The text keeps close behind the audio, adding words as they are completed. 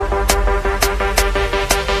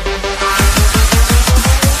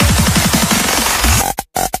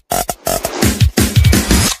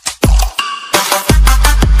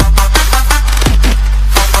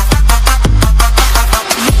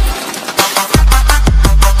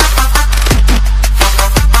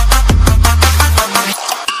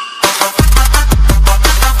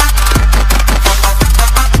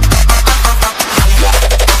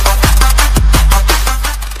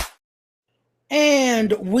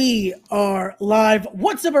We are live.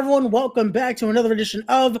 What's up, everyone? Welcome back to another edition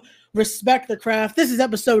of Respect the Craft. This is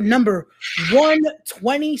episode number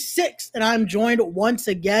 126, and I'm joined once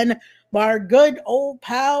again by our good old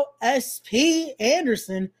pal, SP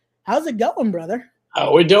Andersen. How's it going, brother?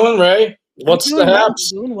 How we doing, Ray? What's the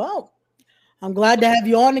haps? Doing well. I'm glad to have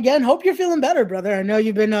you on again. Hope you're feeling better, brother. I know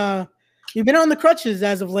you've been on the crutches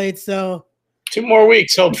as of late, so 2 more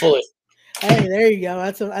weeks, hopefully. Hey, there you go.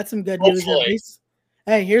 That's some good news at least.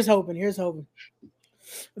 Hey, here's hoping.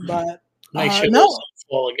 But make sure no,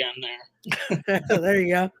 fall again there. there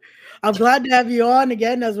you go. I'm glad to have you on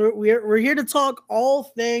again, as we're here to talk all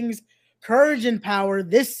things courage and power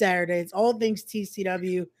this Saturday. It's all things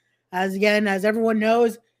TCW. As everyone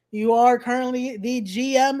knows, you are currently the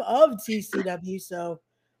GM of TCW, so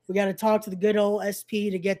we got to talk to the good old SP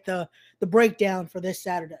to get the breakdown for this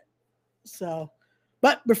Saturday. So.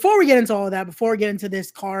 But before we get into all of that, before we get into this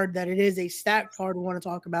card, that it is a stacked card we want to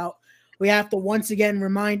talk about, we have to once again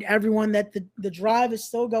remind everyone that the drive is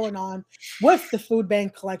still going on with the food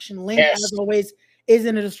bank collection. Link, as always, is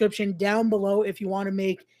in the description down below if you want to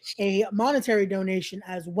make a monetary donation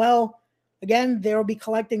as well. Again, they will be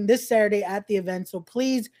collecting this Saturday at the event, so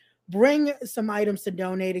please bring some items to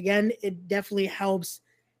donate. Again, it definitely helps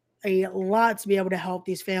a lot to be able to help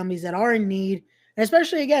these families that are in need, and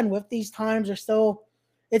especially, again, with these times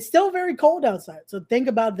it's still very cold outside. So think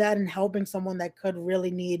about that and helping someone that could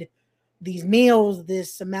really need these meals,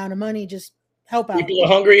 this amount of money. Just help out. People are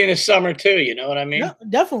hungry in the summer too. You know what I mean? No,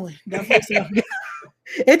 definitely. So.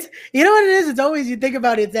 It's, you know what it is? It's always, you think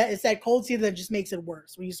about it, it's that cold season that just makes it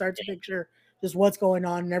worse. When you start to picture just what's going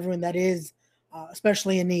on and everyone that is,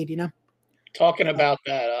 especially in need, Talking about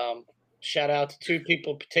that, shout out to 2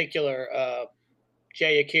 people in particular,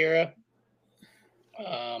 Jay Akira,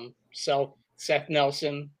 Seth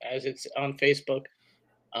Nelson, as it's on Facebook,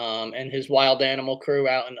 and his wild animal crew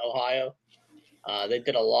out in Ohio. They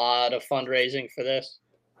did a lot of fundraising for this.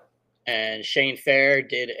 And Shane Fair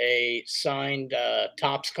did a signed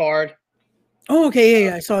Topps card. Oh, okay.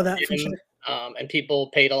 Yeah, I saw that for sure. And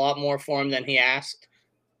people paid a lot more for him than he asked,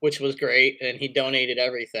 which was great. And he donated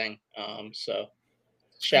everything. So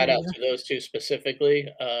shout out to those 2 specifically,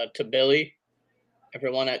 to Billy.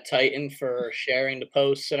 Everyone at Titan for sharing the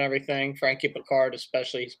posts and everything. Frankie Picard,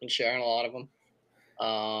 especially, he's been sharing a lot of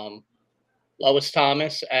them. Lois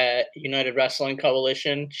Thomas at United Wrestling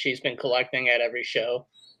Coalition, she's been collecting at every show.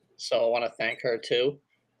 So I want to thank her too.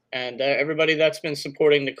 And everybody that's been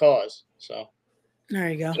supporting the cause. So there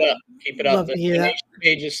you go. Keep it up. The donation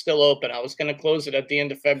page is still open. I was going to close it at the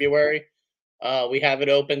end of February. We have it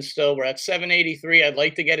open still. We're at 783. I'd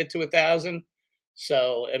like to get it to 1,000.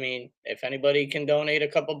 So, I mean, if anybody can donate a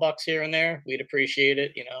couple bucks here and there, we'd appreciate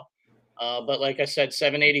it, But like I said,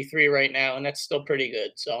 783 right now, and that's still pretty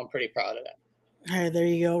good. So I'm pretty proud of that. All right, there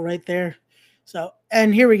you go, right there. So,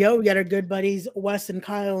 and here we go. We got our good buddies, Wes and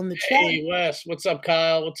Kyle, in the chat. Hey, Wes. What's up,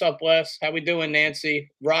 Kyle? What's up, Wes? How we doing,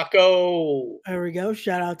 Nancy? Rocco. There we go.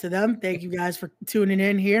 Shout out to them. Thank you guys for tuning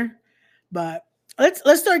in here. But let's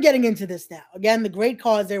start getting into this now. Again, the great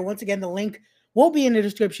cause there. Once again, the link will be in the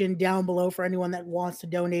description down below for anyone that wants to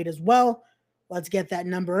donate as well. Let's get that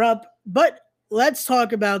number up. But let's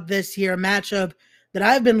talk about this here matchup that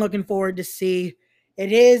I've been looking forward to see.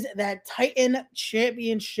 It is that Titan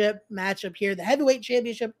Championship matchup here. The heavyweight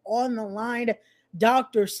championship on the line.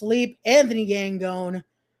 Dr. Sleep, Anthony Gangone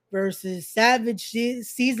versus Savage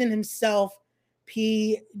Season himself,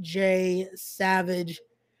 PJ Savage.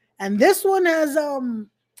 And this one has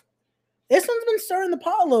this one's been stirring the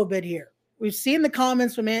pot a little bit here. We've seen the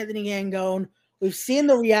comments from Anthony Gangone. We've seen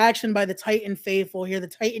the reaction by the Titan faithful here. The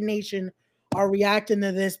Titan Nation are reacting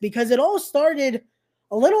to this because it all started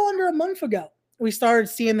a little under a month ago. We started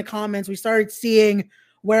seeing the comments. We started seeing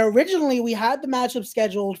where originally we had the matchup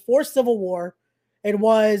scheduled for Civil War. It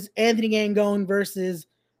was Anthony Gangone versus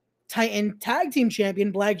Titan Tag Team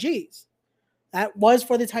Champion Black G's. That was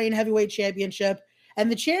for the Titan Heavyweight Championship.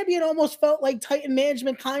 And the champion almost felt like Titan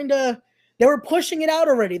management they were pushing it out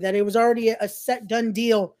already, that it was already a set, done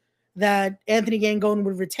deal that Anthony Gangone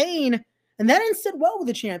would retain. And that didn't sit well with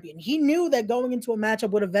the champion. He knew that going into a matchup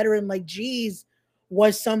with a veteran like G's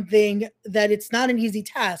was something that it's not an easy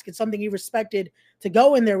task. It's something he respected to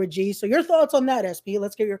go in there with G. So your thoughts on that, SP?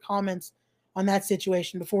 Let's get your comments on that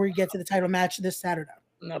situation before we get to the title match this Saturday.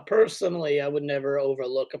 Now, personally, I would never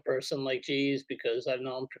overlook a person like G's because I've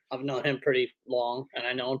known him pretty long and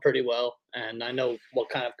I know him pretty well and I know what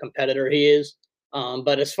kind of competitor he is.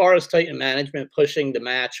 But as far as Titan management pushing the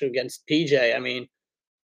match against PJ, I mean,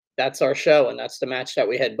 that's our show and that's the match that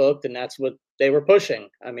we had booked and that's what they were pushing.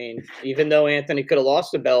 I mean, even though Anthony could have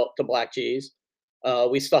lost the belt to Black G's,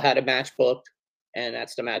 we still had a match booked. and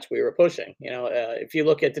that's the match we were pushing. If you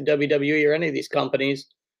look at the WWE or any of these companies,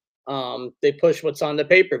 they push what's on the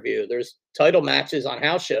pay-per-view. There's title matches on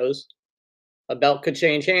house shows. A belt could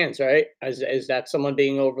change hands, right? Is that someone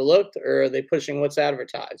being overlooked, or are they pushing what's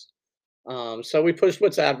advertised? So we pushed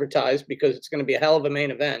what's advertised because it's going to be a hell of a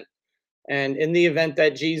main event. And in the event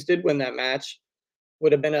that G's did win that match,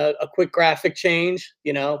 would have been a quick graphic change,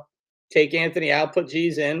 take Anthony out, put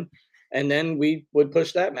G's in, and then we would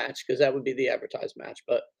push that match because that would be the advertised match.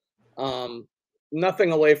 But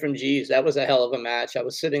nothing away from G's. That was a hell of a match. I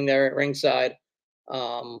was sitting there at ringside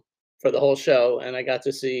for the whole show, and I got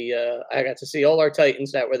to see all our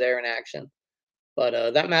Titans that were there in action.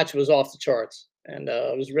 But that match was off the charts, and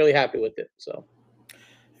I was really happy with it. So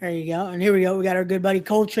there you go. And here we go. We got our good buddy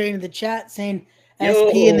Coltrane in the chat saying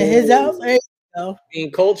SP in his house. There you go. Me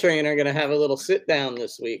and Coltrane are gonna have a little sit down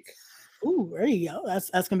this week. Ooh, there you go. That's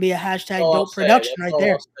gonna be a hashtag dope production right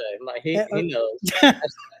there. He knows.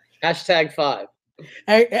 Hashtag 5.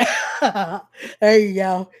 There you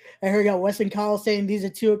go. And here we go. Weston Kyle saying these are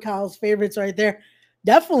two of Kyle's favorites right there.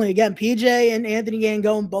 Definitely, again, PJ and Anthony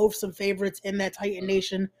Gangone, both some favorites in that Titan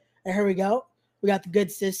Nation. And here we go. We got the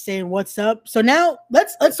good sis saying what's up. So now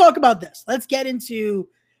let's talk about this. Let's get into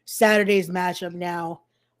Saturday's matchup now.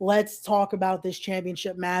 Let's talk about this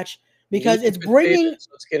championship match because it's bringing.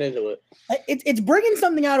 Let's get into it. It's bringing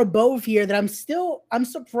something out of both here that I'm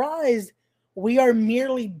surprised we are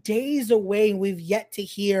merely days away and we've yet to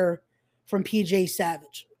hear from PJ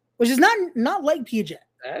Savage, which is not like PJ.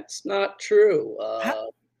 That's not true.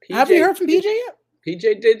 Have you heard from PJ yet?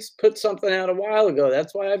 PJ did put something out a while ago.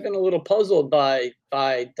 That's why I've been a little puzzled by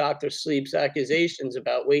Dr. Sleep's accusations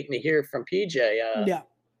about waiting to hear from PJ. Yeah.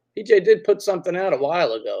 PJ did put something out a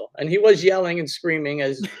while ago, and he was yelling and screaming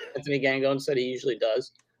as Anthony Gangone said he usually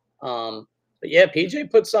does. But yeah,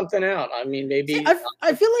 PJ put something out. I mean, maybe I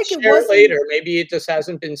feel like it was later. Maybe it just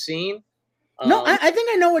hasn't been seen. No, I think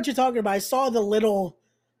I know what you're talking about. I saw the little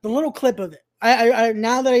clip of it. I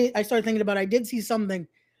now that I started thinking about it, I did see something,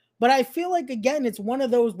 but I feel like again it's one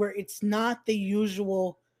of those where it's not the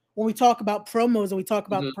usual when we talk about promos and we talk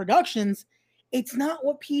about the productions. It's not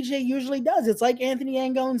what PJ usually does. It's like Anthony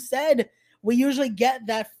Gangone said. We usually get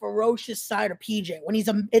that ferocious side of PJ when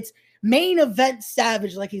it's main event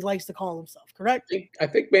Savage, like he likes to call himself. Correct? I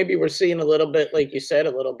think maybe we're seeing a little bit, like you said,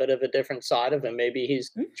 a little bit of a different side of him. Maybe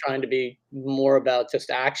he's trying to be more about just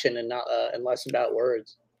action and not and less about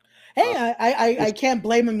words. Hey, I can't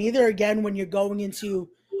blame him either. Again, when you're going into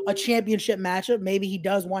a championship matchup, maybe he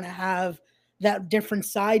does want to have that different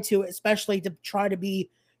side to it, especially to try to be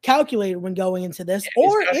calculated when going into this. Yeah,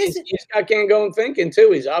 or he's got Gangone thinking too.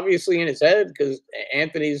 He's obviously in his head because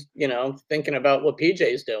Anthony's, thinking about what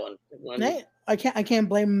PJ's doing. Hey, I can't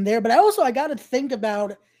blame him there. But I got to think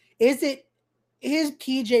about, is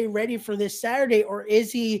PJ ready for this Saturday, or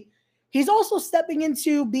is he's also stepping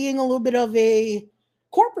into being a little bit of a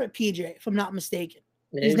corporate PJ, if I'm not mistaken.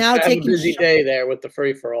 He's now taking a busy day there with the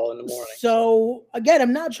free for all in the morning. So again,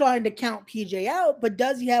 I'm not trying to count PJ out, but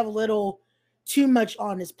does he have a little too much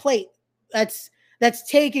on his plate that's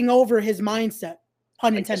taking over his mindset,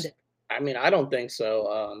 pun intended? I don't think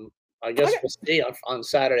so. I guess we'll see on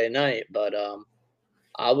Saturday night, but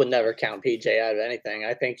I would never count PJ out of anything.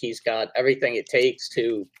 I think he's got everything it takes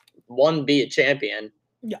to, one, be a champion,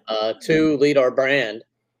 two, lead our brand.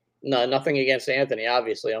 No, nothing against Anthony.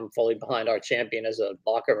 Obviously, I'm fully behind our champion as a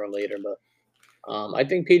locker room leader, but I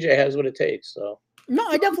think PJ has what it takes. So no,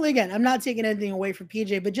 I definitely, again, I'm not taking anything away from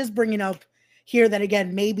PJ, but just bringing up here that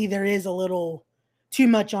again, maybe there is a little too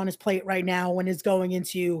much on his plate right now when it's going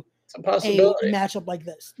into a matchup like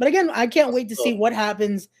this. But again, I can't wait to see what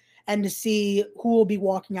happens and to see who will be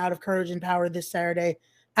walking out of Courage and Power this Saturday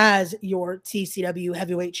as your TCW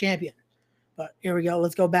heavyweight champion. But here we go.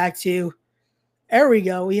 Let's go back to. There we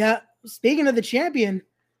go. We have, speaking of the champion,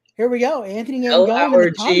 here we go. Anthony Gangone. Tell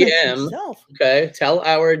our GM. Okay, tell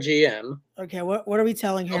our GM. Okay, what are we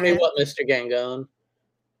telling him? Tell me what, Mr. Gangone.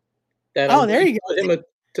 There you go. Put him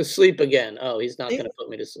to sleep again. Oh, he's not going to put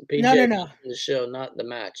me to sleep. PJ, no. The show, not the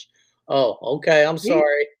match. Oh, okay. I'm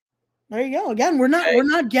sorry. There you go. Again, we're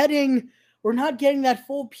not getting that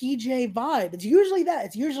full PJ vibe. It's usually that.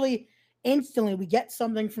 It's usually instantly we get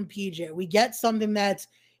something from PJ. We get something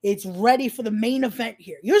it's ready for the main event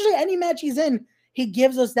here. Usually any match he's in, he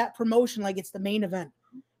gives us that promotion like it's the main event.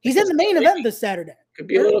 He's in the main event this Saturday. Could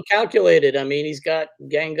be a little calculated. I mean, he's got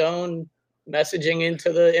Gangone messaging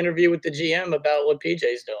into the interview with the GM about what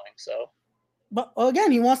PJ's doing. So, but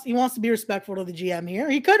again, he wants to be respectful to the GM here.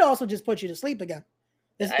 He could also just put you to sleep again.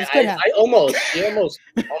 This could happen. He almost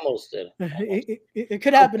did. It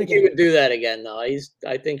could happen again. He would do that again, though.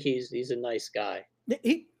 I think he's a nice guy.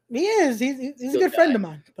 He is. He's a good friend of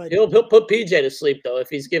mine. But he'll put PJ to sleep though if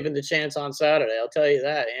he's given the chance on Saturday. I'll tell you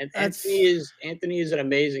that. And Anthony is an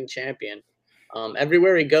amazing champion.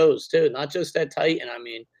 Everywhere he goes too, not just at Titan. I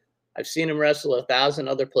mean, I've seen him wrestle 1,000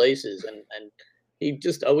 other places, and he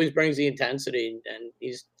just always brings the intensity, and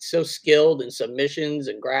he's so skilled in submissions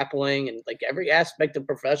and grappling and like every aspect of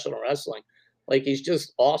professional wrestling. Like he's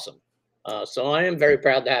just awesome. So I am very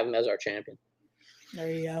proud to have him as our champion.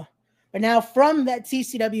 There you go. But now from that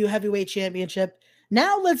TCW Heavyweight Championship,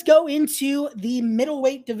 now let's go into the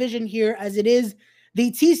middleweight division here, as it is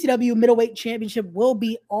the TCW Middleweight Championship will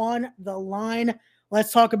be on the line.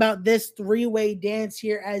 Let's talk about this three-way dance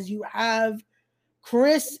here, as you have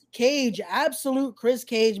Chris Cage, absolute Chris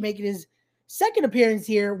Cage, making his second appearance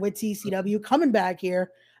here with TCW, coming back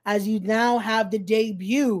here, as you now have the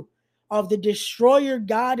debut of the Destroyer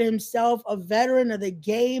God himself, a veteran of the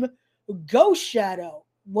game, Ghost Shadow,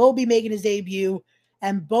 will be making his debut,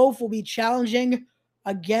 and both will be challenging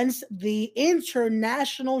against the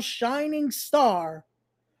international shining star,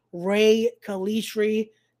 Ray Kalitri,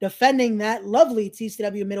 defending that lovely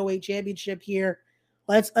TCW Middleweight Championship here.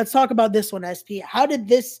 Let's talk about this one, SP. How did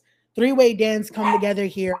this three-way dance come together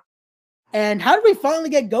here? And how did we finally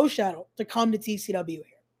get Ghost Shadow to come to TCW here?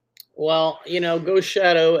 Well, you know, Ghost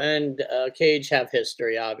Shadow and Cage have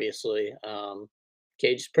history, obviously.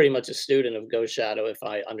 Cage is pretty much a student of Ghost Shadow, if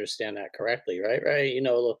I understand that correctly, right? Right? You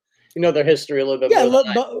know their history a little bit yeah, more.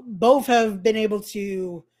 Yeah, both have been able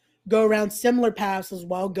to go around similar paths as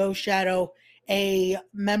well. Ghost Shadow, a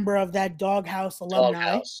member of that Doghouse alumni.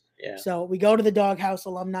 Doghouse, yeah. So we go to the Doghouse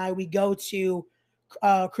alumni. We go to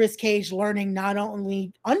Chris Cage, learning not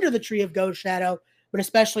only under the tree of Ghost Shadow, but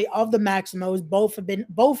especially of the Maximos.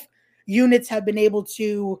 Both units have been able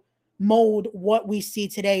to mold what we see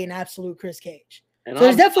today in absolute Chris Cage. And so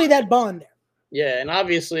there's definitely that bond there. Yeah, and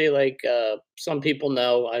obviously, like some people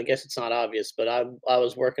know, I guess it's not obvious, but I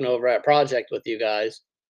was working over at Project with you guys,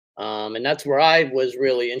 and that's where I was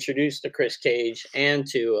really introduced to Chris Cage and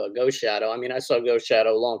to Ghost Shadow. I mean, I saw Ghost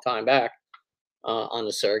Shadow a long time back on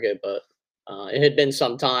the circuit, but it had been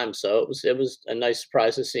some time, so it was a nice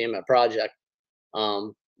surprise to see him at Project.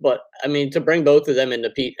 But I mean, to bring both of them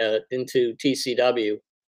into TCW,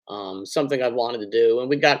 something I've wanted to do, and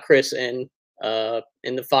we got Chris in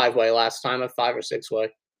the 5-way last time, a 5 or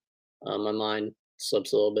 6-way. My mind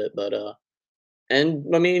slips a little bit, but and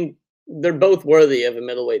I mean, they're both worthy of a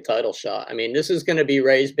middleweight title shot. I mean, this is going to be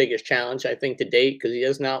Ray's biggest challenge, I think, to date, because he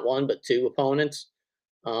has not one but 2 opponents.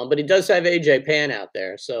 But he does have AJ Pan out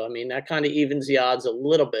there, so I mean that kind of evens the odds a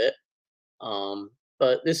little bit.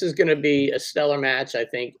 But this is going to be a stellar match. I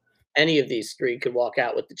think any of these 3 could walk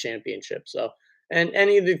out with the championship. So, and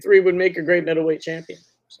any of the 3 would make a great middleweight champion.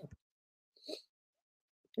 So.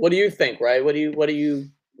 What do you think, right?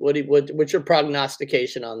 What's your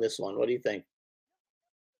prognostication on this one? What do you think?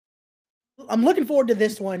 I'm looking forward to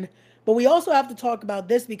this one, but we also have to talk about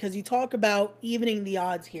this because you talk about evening the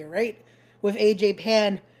odds here, right? With AJ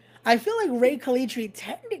Pan. I feel like Ray Kalitri,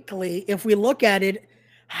 technically, if we look at it,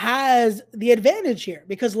 has the advantage here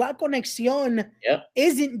because La Conexión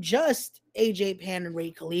isn't just AJ Pan and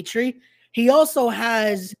Ray Kalitri. He also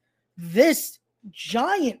has this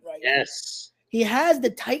giant right here. Yes. He has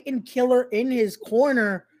the Titan Killer in his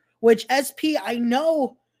corner, which SP, I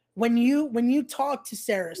know when you talk to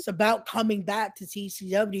Saris about coming back to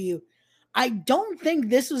TCW, I don't think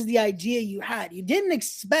this was the idea you had. You didn't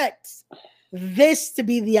expect this to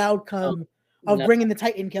be the outcome of bringing the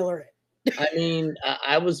Titan Killer in. I mean,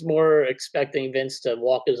 I was more expecting Vince to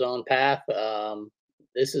walk his own path.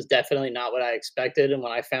 This is definitely not what I expected. And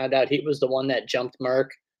when I found out he was the one that jumped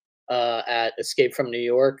Merc at Escape from New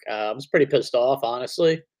York, I was pretty pissed off,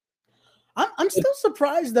 honestly. I'm still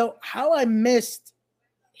surprised though how I missed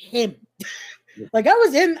him. Like I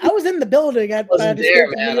was in the building at Escape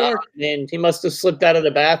from New York. I mean, he must have slipped out of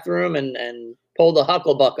the bathroom and pulled a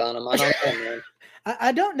hucklebuck on him. I don't know, man.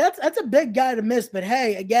 I don't. That's a big guy to miss. But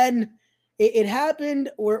hey, again, it happened.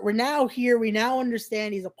 We're now here. We now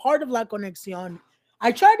understand he's a part of La Conexión.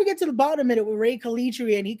 I tried to get to the bottom of it with Ray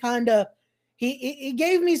Kalitri, and he kind of he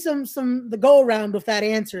gave me some the go around with that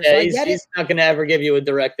answer. Yeah, so he's not going to ever give you a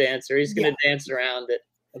direct answer. He's going to dance around it.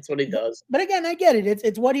 That's what he does. But again, I get it.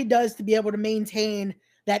 It's what he does to be able to maintain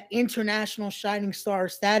that international shining star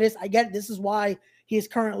status. I get it. This is why he is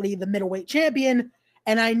currently the middleweight champion.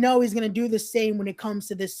 And I know he's going to do the same when it comes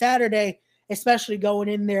to this Saturday, especially going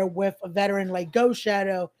in there with a veteran like Ghost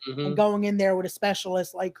Shadow and going in there with a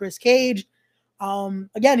specialist like Chris Cage.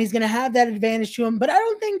 Again, he's going to have that advantage to him. But I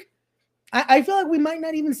don't think I feel like we might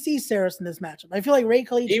not even see Saris in this matchup. I feel like Ray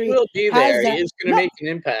Kalitri, he will be there. He is going to make an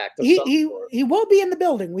impact. He will be in the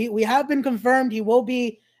building. We have been confirmed he will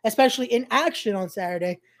be especially in action on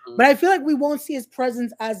Saturday. Mhm. But I feel like we won't see his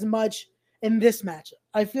presence as much in this matchup.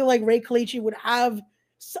 I feel like Ray Kalichi would have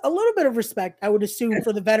a little bit of respect, I would assume,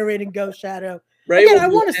 for the veteran and Ghost Shadow. Ray Again, will I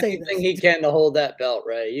do want to say anything this. he can to hold that belt,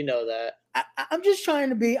 Ray. You know that. I'm just trying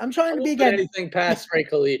to be. I'm trying I to be won't put again. anything past Ray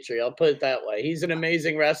Kalitri. I'll put it that way. He's an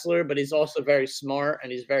amazing wrestler, but he's also very smart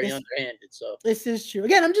and he's very This, underhanded. So this is true.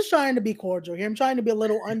 Again, I'm just trying to be cordial here. I'm trying to be a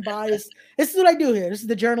little unbiased. This is what I do here. This is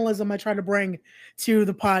the journalism I try to bring to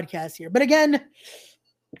the podcast here. But again,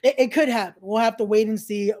 it could happen. We'll have to wait and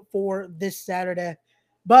see for this Saturday.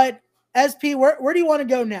 But SP, where do you want to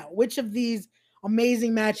go now? Which of these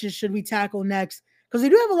amazing matches should we tackle next? Because we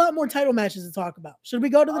do have a lot more title matches to talk about. Should we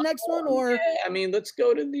go to the next one, or yeah, I mean, let's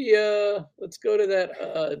go to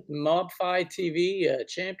that Mob Fi TV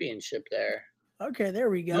championship there. okay, there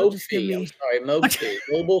we go. Just give MOFI, I'm me. sorry, MOFI,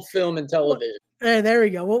 Mobile Film and Television. There we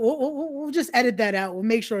go. We'll just edit that out. We'll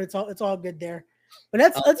make sure it's all good there. But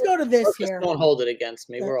let's go to this Marcus, here. don't hold it against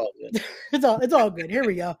me. We're all good. It's all good. Here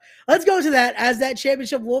we go. Let's go to that, as that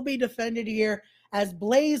championship will be defended here, as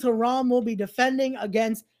Blaze Haram will be defending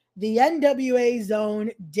against the NWA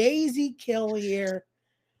Zone Daisy Kill here.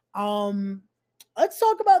 Let's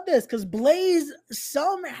talk about this, because Blaze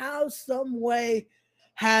somehow, some way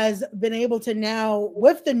has been able to now,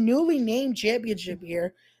 with the newly named championship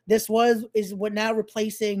here, is what now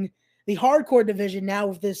replacing the hardcore division now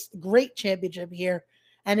with this great championship here.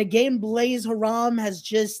 And again, Blaze Haram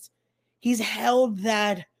he's held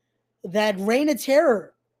that reign of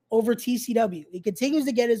terror over TCW. He continues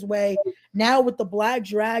to get his way now with the Black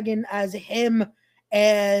Dragon, as him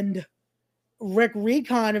and Rick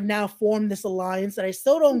Recon have now formed this alliance that I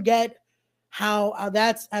still don't get how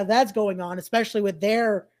that's going on, especially with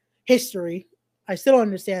their history. I still don't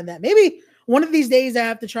understand that. Maybe one of these days I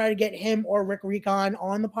have to try to get him or Rick Recon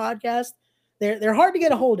on the podcast. They're hard to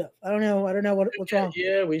get a hold of. I don't know what's wrong.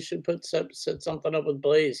 Yeah, we should set something up with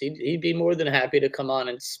Blaze. He'd be more than happy to come on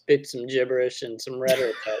and spit some gibberish and some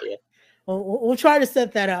rhetoric at you. We'll try to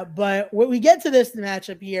set that up. But when we get to this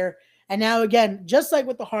matchup here, and now again, just like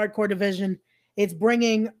with the hardcore division, it's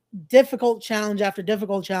bringing difficult challenge after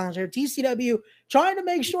difficult challenge here. TCW trying to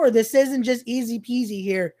make sure this isn't just easy peasy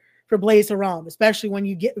here for Blaze Haram, especially when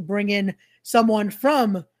you bring in someone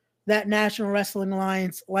from that National Wrestling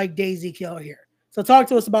Alliance like Daisy Kill here. So talk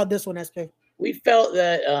to us about this one, SP. We felt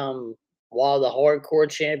that while the hardcore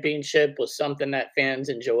championship was something that fans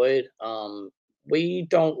enjoyed, we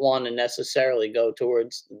don't want to necessarily go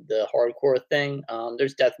towards the hardcore thing.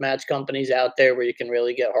 There's deathmatch companies out there where you can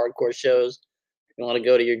really get hardcore shows. You want to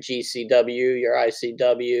go to your GCW, your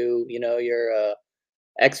ICW, your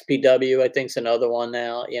XPW, I think's another one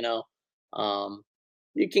now.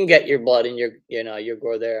 You can get your blood and your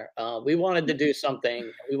gore there. We wanted to do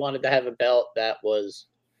something. We wanted to have a belt that was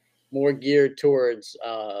more geared towards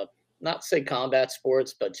not say combat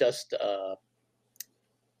sports, but just a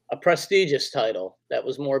prestigious title that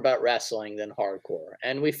was more about wrestling than hardcore.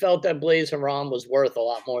 And we felt that Blaze Haram was worth a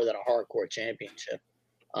lot more than a hardcore championship.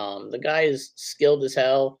 The guy is skilled as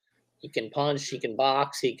hell. He can punch. He can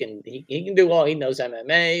box. He can do all. He knows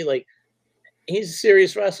MMA. Like, he's a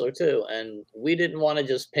serious wrestler too. And we didn't want to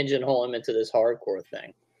just pigeonhole him into this hardcore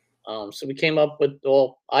thing. So we came up with,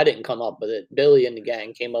 well, I didn't come up with it. Billy and the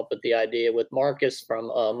gang came up with the idea with Marcus from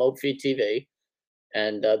Mobi TV,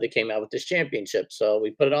 and they came out with this championship. So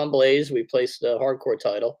we put it on Blaze. We placed the hardcore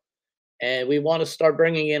title, and we want to start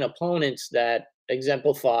bringing in opponents that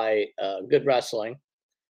exemplify good wrestling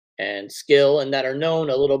and skill, and that are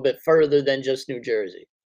known a little bit further than just New Jersey.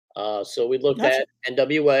 So we looked Gotcha. at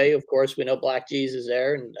NWA. Of course, we know Black Jesus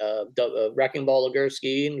there, and Wrecking Ball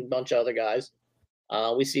Legursky and a bunch of other guys.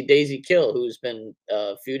 We see Daisy Kill, who's been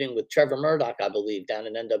feuding with Trevor Murdoch, I believe, down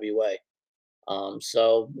in NWA.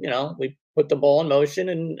 So we put the ball in motion,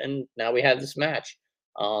 and now we have this match.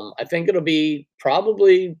 I think it'll be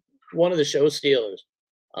probably one of the show stealers.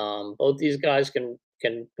 Both these guys can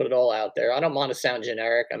put it all out there. I don't want to sound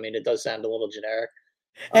generic. I mean, it does sound a little generic.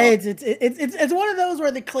 Hey, it's one of those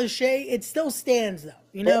where the cliche it still stands though.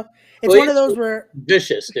 But It's one of those where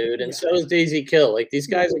vicious, dude, and yeah. so is Daisy Kill. Like, these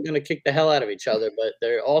guys are going to kick the hell out of each other, but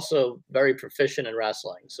they're also very proficient in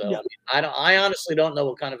wrestling. So Yeah. I honestly don't know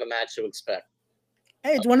what kind of a match to expect.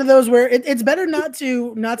 Hey, it's one of those where it's better not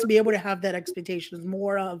to be able to have that expectation. It's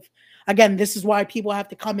more of, again, this is why people have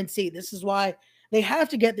to come and see. This is why they have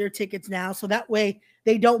to get their tickets now, so that way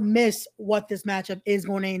they don't miss what this matchup is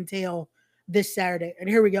going to entail this Saturday. And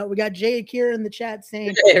here we go. We got Jay Akira in the chat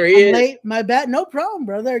saying, There he is. late. My bad. No problem,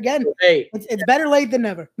 brother. Again, Hey, it's better late than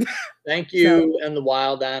never. thank you, and the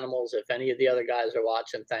Wild Animals. If any of the other guys are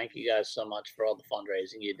watching, thank you guys so much for all the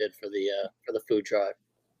fundraising you did for the food drive.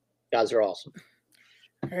 You guys are awesome.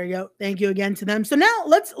 There you go. Thank you again to them. So now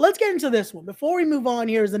let's get into this one. Before we move on,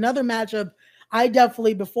 here's another matchup. I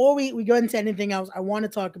definitely, before we go into anything else, I want to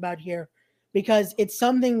talk about here because it's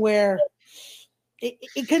something where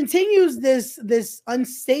it continues this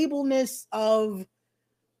unstableness of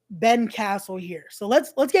Ben Castle here. So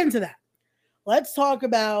let's get into that. Let's talk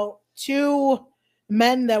about two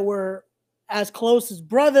men that were as close as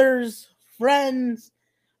brothers, friends.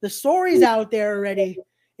 The story's out there already.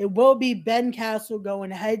 It will be Ben Castle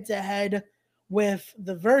going head to head with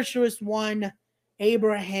the virtuous one,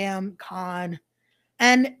 Abraham Khan.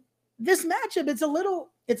 And this matchup, it's a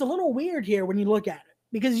little weird here when you look at it.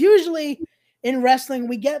 Because usually in wrestling,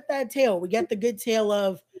 we get that tale. We get the good tale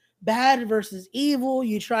of bad versus evil.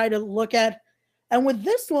 You try to look at, and with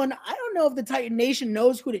this one, I don't know if the Titan Nation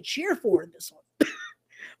knows who to cheer for in this one.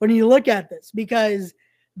 When you look at this, because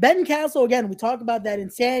Ben Castle, again, we talk about that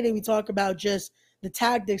insanity. We talk about just the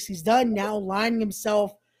tactics he's done now, lining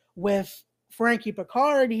himself with Frankie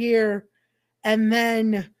Picard here. And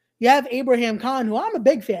then you have Abraham Khan, who I'm a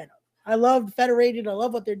big fan of. I love Federated. I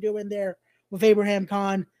love what they're doing there with Abraham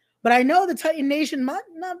Khan. But I know the Titan Nation might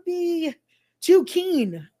not be too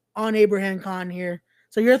keen on Abraham Khan here.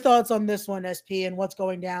 So your thoughts on this one, SP, and what's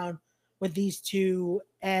going down with these two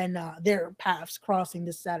and their paths crossing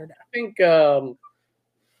this Saturday? I think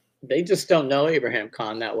they just don't know Abraham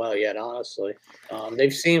Khan that well yet, honestly.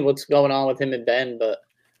 They've seen what's going on with him and Ben, but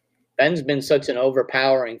Ben's been such an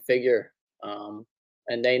overpowering figure.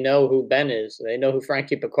 And they know who Ben is. They know who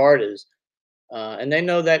Frankie Picard is. And they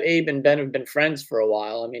know that Abe and Ben have been friends for a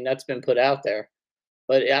while. I mean, that's been put out there.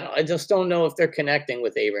 But I just don't know if they're connecting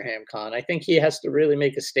with Abraham Khan. I think he has to really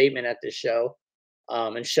make a statement at this show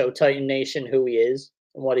and show Titan Nation who he is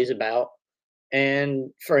and what he's about. And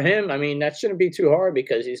for him, I mean, that shouldn't be too hard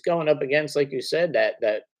because he's going up against, like you said,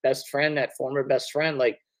 that best friend, that former best friend.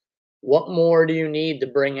 Like, what more do you need to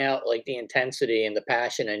bring out like the intensity and the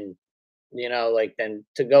passion and like than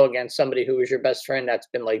to go against somebody who is your best friend that's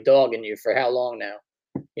been like dogging you for how long now?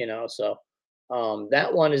 So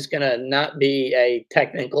that one is gonna not be a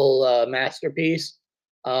technical masterpiece.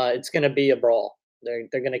 It's gonna be a brawl. They're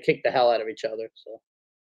gonna kick the hell out of each other. So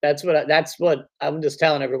that's what I'm just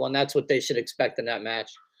telling everyone. That's what they should expect in that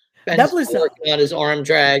match. Ben's working on his arm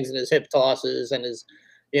drags and his hip tosses and his,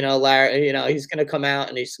 Larry. He's gonna come out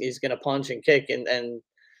and he's gonna punch and kick and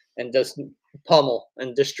just pummel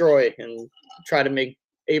and destroy and try to make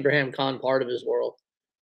Abraham Khan part of his world.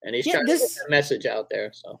 And he's trying to get that message out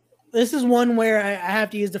there. So this is one where I have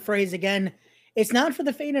to use the phrase again. It's not for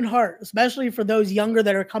the faint of heart, especially for those younger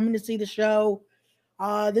that are coming to see the show.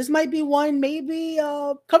 This might be one, maybe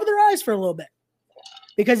cover their eyes for a little bit,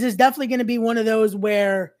 because it's definitely going to be one of those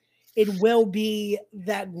where it will be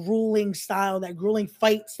that grueling style, that grueling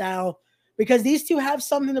fight style, because these two have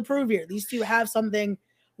something to prove here. These two have something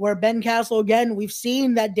where Ben Castle, again, we've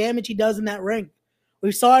seen that damage he does in that ring.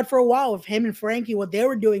 We saw it for a while with him and Frankie, what they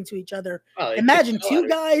were doing to each other. Imagine two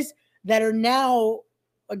guys that are now,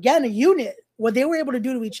 again, a unit, what they were able to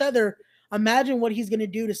do to each other. Imagine what he's going to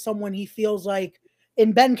do to someone he feels like,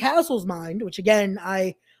 in Ben Castle's mind, which again,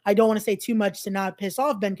 I don't want to say too much to not piss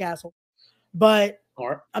off Ben Castle, but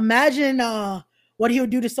imagine what he would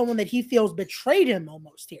do to someone that he feels betrayed him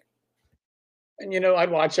almost here. And I'd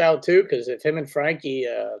watch out too, because if him and Frankie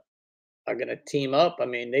are going to team up, I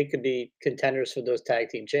mean, they could be contenders for those tag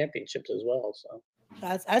team championships as well. So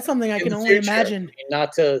that's something I can only imagine.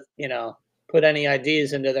 Not to put any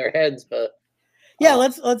ideas into their heads, but yeah,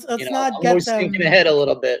 let's not get them thinking ahead a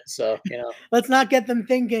little bit. So let's not get them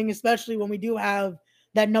thinking, especially when we do have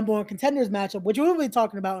that number one contenders matchup, which we'll be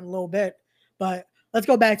talking about in a little bit. But let's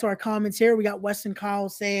go back to our comments here. We got Wes and Kyle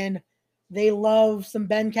saying they love some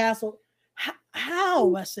Ben Castle. How,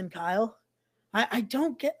 Wes and Kyle? I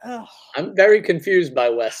don't get. I'm very confused by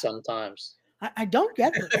Wes sometimes. I don't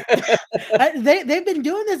get it. They've been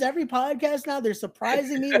doing this every podcast now. They're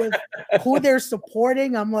surprising me with who they're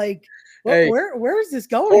supporting. I'm like, where is this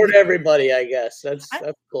going? Support everybody, I guess. That's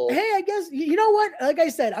cool. Hey, I guess you know what? Like I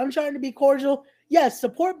said, I'm trying to be cordial. Yes,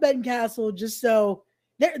 support Ben Castle just so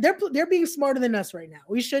they're being smarter than us right now.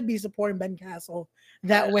 We should be supporting Ben Castle.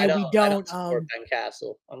 That way we don't support Ben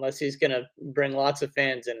Castle unless he's gonna bring lots of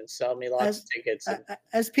fans in and sell me lots of tickets.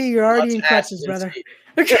 SP, you're already in crutches, brother.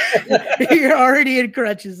 You're already in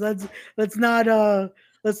crutches. Let's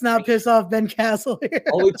not piss off Ben Castle here.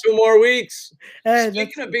 Only 2 more weeks. Hey,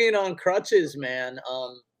 speaking of being on crutches, man,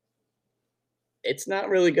 it's not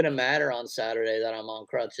really gonna matter on Saturday that I'm on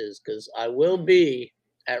crutches because I will be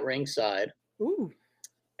at ringside. Ooh.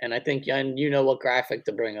 And I think you know what graphic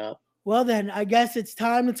to bring up. Well, then I guess it's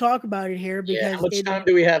time to talk about it here Yeah, how because much time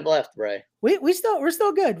do we have left, Ray? we're still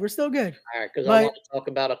good. We're still good. All right, because I want But to talk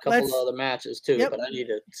about a couple of let's other matches too, yep, but I need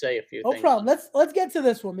to say a few no things problem. on it. Let's get to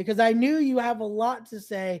this one because I knew you have a lot to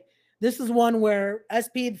say. This is one where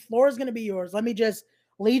SP, the floor is going to be yours. Let me just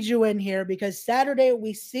lead you in here because Saturday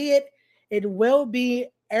we see it. It will be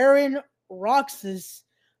Aaron Roxas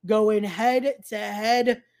going head to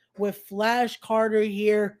head with Flash Carter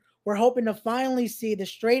here. We're hoping to finally see the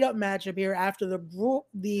straight up matchup here after the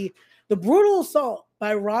brutal assault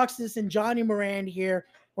by Roxas and Johnny Moran here.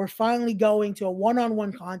 We're finally going to a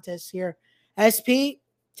one-on-one contest here. SP,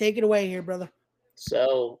 take it away here, brother.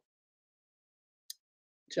 So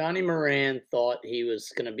Johnny Moran thought he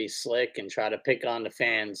was going to be slick and try to pick on the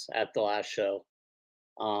fans at the last show.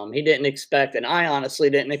 He didn't expect, and I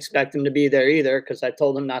honestly didn't expect him to be there either because I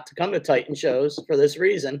told him not to come to Titan shows for this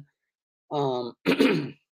reason.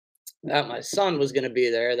 That my son was going to be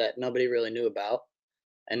there that nobody really knew about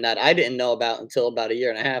and that I didn't know about until about a year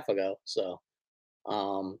and a half ago. So,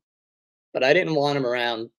 um, but I didn't want him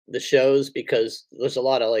around the shows because there's a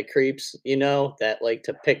lot of like creeps, that like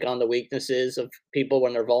to pick on the weaknesses of people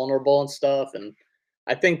when they're vulnerable and stuff. And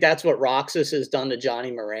I think that's what Roxas has done to Johnny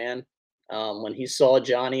Moran. When he saw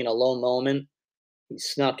Johnny in a low moment, he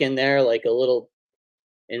snuck in there like a little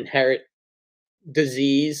inherent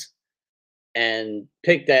disease and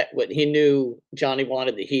picked at what he knew Johnny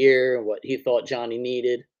wanted to hear, what he thought Johnny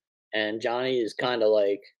needed. And Johnny is kind of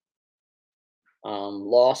like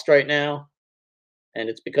lost right now, and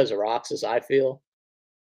it's because of Roxas, I feel,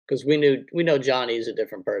 because we know Johnny is a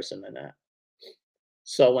different person than that.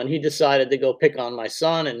 So when he decided to go pick on my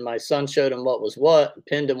son, and my son showed him what was what, and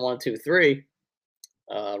pinned him 1, 2, 3,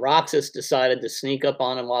 Roxas decided to sneak up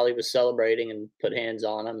on him while he was celebrating and put hands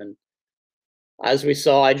on him. And as we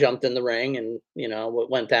saw, I jumped in the ring, and what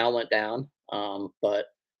went down went down. But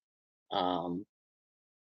I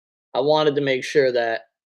wanted to make sure that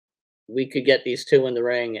we could get these two in the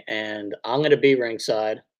ring, and I'm going to be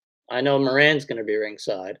ringside. I know Moran's going to be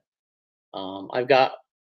ringside. I've got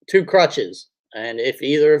two crutches, and if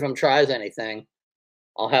either of them tries anything,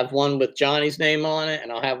 I'll have one with Johnny's name on it,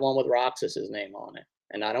 and I'll have one with Roxas's name on it.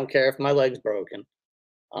 And I don't care if my leg's broken.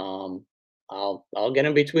 Um, I'll get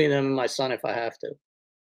in between them and my son if I have to.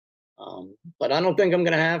 But I don't think I'm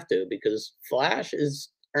going to have to because Flash has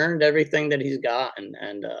earned everything that he's got,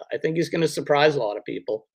 and I think he's going to surprise a lot of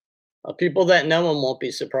people. People that know him won't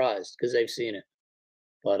be surprised because they've seen it.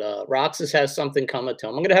 But Roxas has something coming to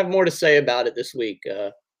him. I'm going to have more to say about it this week.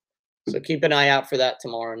 So keep an eye out for that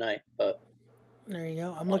tomorrow night. But There you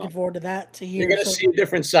go. I'm looking forward to that to you're hear. going to see a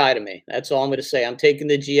different side of me. That's all I'm going to say. I'm taking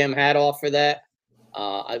the GM hat off for that.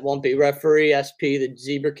 I won't be referee SP, the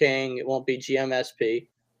Zebra King. It won't be GM SP.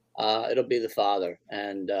 It'll be the father.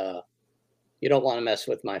 And you don't want to mess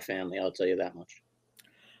with my family. I'll tell you that much.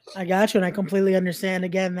 I got you, and I completely understand.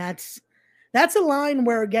 Again, that's a line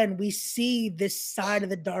where again we see this side of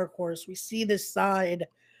the dark horse. We see this side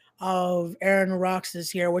of Aaron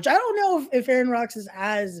Roxas here, which I don't know if Aaron Roxas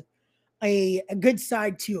has a good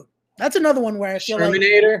side to him. That's another one where I feel like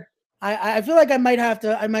I feel like I might have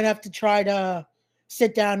to try to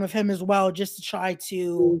sit down with him as well just to try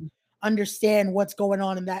to understand what's going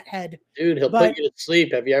on in that head. Dude, he'll put you to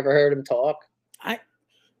sleep. Have you ever heard him talk?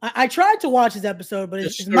 I tried to watch his episode, but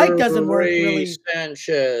his mic doesn't work really.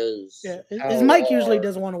 Sanchez. Yeah, his mic usually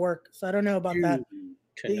doesn't want to work, so I don't know about that.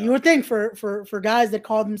 You would think for guys that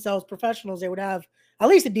call themselves professionals, they would have at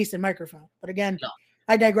least a decent microphone. But again,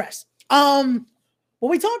 I digress. When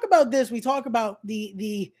we talk about this, we talk about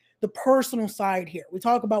the personal side here. We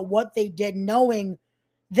talk about what they did, knowing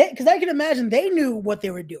that, because I can imagine they knew what they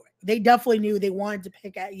were doing. They definitely knew they wanted to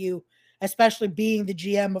pick at you, especially being the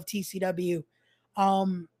GM of TCW.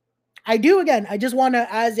 I just want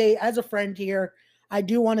to, as a friend here, I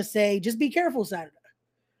do want to say, just be careful Saturday,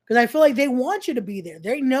 because I feel like they want you to be there.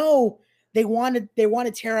 They know they want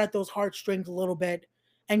to tear at those heartstrings a little bit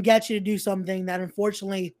and get you to do something that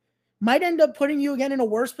unfortunately might end up putting you again in a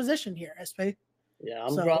worse position here, SP. Yeah,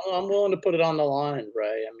 I'm willing to put it on the line,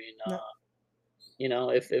 Ray. I mean,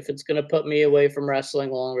 if it's going to put me away from wrestling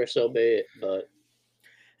longer, so be it. But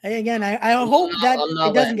again, I hope that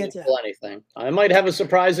it doesn't get to that. Anything. I might have a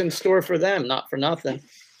surprise in store for them, not for nothing.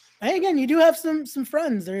 Hey, again, you do have some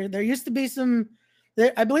friends. There used to be some.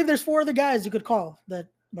 I believe there's 4 other guys you could call that.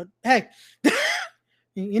 But hey,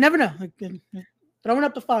 you never know. Throwing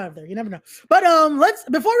up to 5 there, you never know. But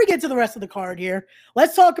before we get to the rest of the card here,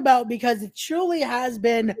 let's talk about, because it truly has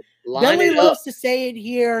been. Billy loves to say it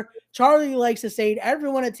here. Charlie likes to say it.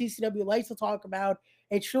 Everyone at TCW likes to talk about.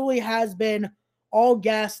 It truly has been all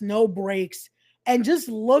gas, no brakes. and just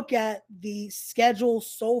look at the schedule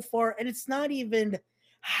so far, and it's not even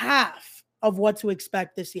half of what to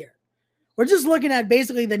expect this year. We're just looking at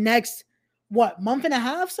basically the next month and a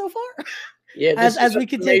half so far. Yeah, this as is we May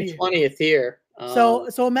continue. 20th here.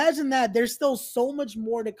 So imagine that there's still so much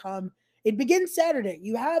more to come. It begins Saturday.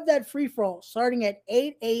 You have that free for all starting at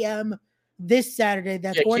 8 a.m. this Saturday.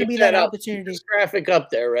 That's yeah, going to keep be that that up. Keep opportunity. this graphic up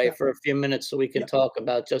there, right, Yeah. for a few minutes so we can Yeah. talk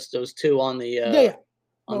about just those two on the Yeah.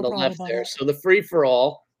 on No the problem left about there. that. So the free for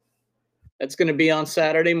all, that's going to be on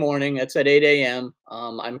Saturday morning. That's at 8 a.m.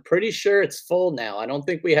 I'm pretty sure it's full now. I don't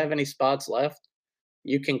think we have any spots left.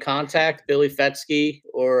 You can contact Billy Fetsky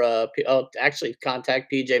or actually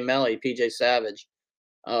contact PJ Melly, PJ Savage,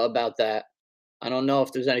 about that. I don't know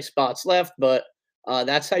if there's any spots left, but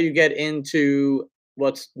that's how you get into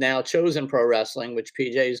what's now Chosen Pro Wrestling, which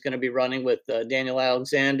PJ is going to be running with Daniel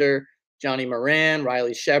Alexander, Johnny Moran,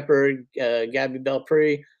 Riley Shepard, Gabby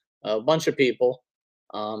Belpre, a bunch of people.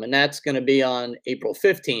 And that's going to be on April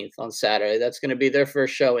 15th on Saturday. That's going to be their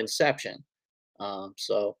first show, Inception.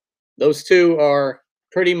 So those two are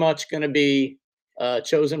pretty much going to be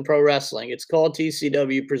Chosen Pro Wrestling. It's called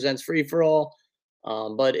TCW Presents Free for All,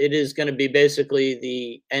 but it is going to be basically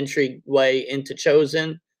the entryway into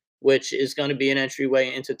Chosen, which is going to be an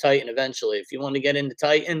entryway into Titan eventually. If you want to get into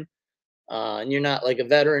Titan, and you're not like a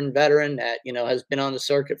veteran that has been on the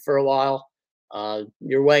circuit for a while,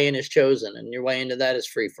 your way in is Chosen, and your way into that is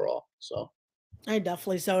free for all. So. I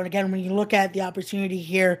definitely so. And again, when you look at the opportunity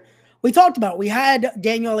here, we had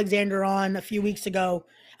Daniel Alexander on a few weeks ago,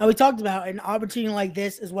 and we talked about an opportunity like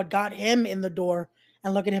this is what got him in the door.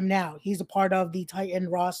 And look at him now. He's a part of the Titan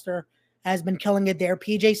roster, has been killing it there.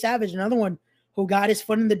 PJ Savage, another one who got his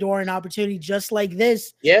foot in the door, an opportunity just like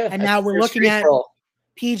this. Yeah. And now we're looking at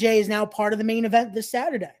PJ is now part of the main event this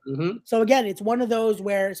Saturday. Mm-hmm. So again, it's one of those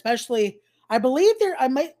where, especially, I believe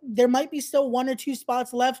there might be still one or two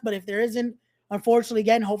spots left, but if there isn't, unfortunately,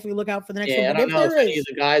 again, hopefully look out for the next one. Yeah, But I don't know if any is, of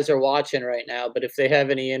the guys are watching right now, but if they have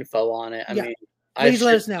any info on it, I mean, please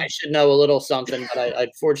let us know. I should know a little something, but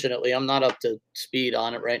unfortunately, I'm not up to speed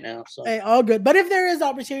on it right now. So hey, all good. But if there is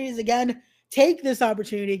opportunities, again, take this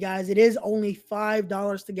opportunity, guys. It is only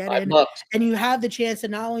 $5 to get in, $5. And you have the chance to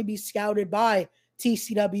not only be scouted by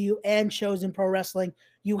TCW and Chosen Pro Wrestling.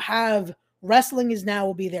 You have Wrestling is Now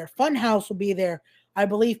will be there. Funhouse will be there. I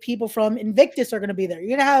believe people from Invictus are going to be there. You're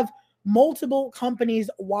going to have multiple companies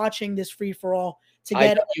watching this free for all to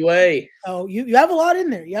get IWA. So you have a lot in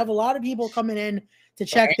there. You have a lot of people coming in to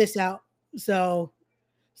check this out. So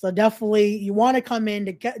definitely you want to come in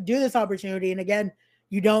to do this opportunity. And again,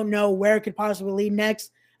 you don't know where it could possibly lead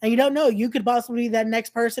next. And you don't know, you could possibly be that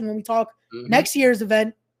next person when we talk next year's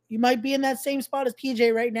event. You might be in that same spot as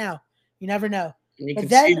PJ right now. You never know. And you can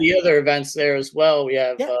see the other events there as well. We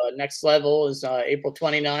have Next Level is April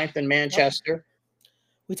 29th in Manchester. Yep.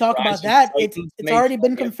 We talk about that. It's already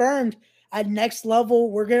been confirmed at Next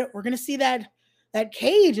Level. We're gonna see that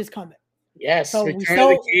Cage is coming. Yes, so Return of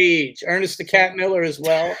the Cage. Ernest the Cat Miller as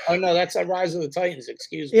well. Oh no, that's a Rise of the Titans.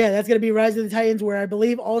 Excuse me. Yeah, that's gonna be Rise of the Titans, where I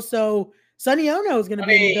believe also Sonny Ono is gonna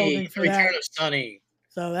be in the building for that. Return of Sonny.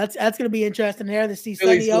 So that's gonna be interesting there to see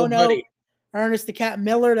Sonny Ono, Ernest the Cat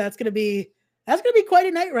Miller. That's gonna be quite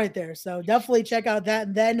a night right there. So definitely check out that.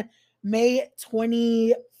 And then May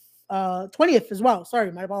 20th as well.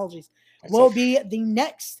 Sorry, my apologies. Will be the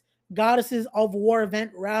next Goddesses of War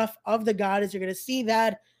event, Wrath of the Goddess. You're gonna see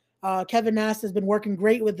that. Kevin Nass has been working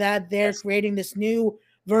great with that. They're creating this new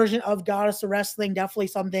version of Goddess of Wrestling. Definitely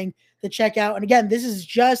something to check out. And again, this is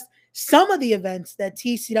just some of the events that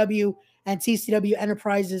TCW and TCW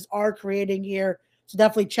Enterprises are creating here. So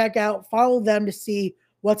definitely check out, follow them to see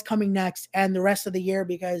what's coming next and the rest of the year,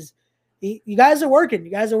 because you guys are working.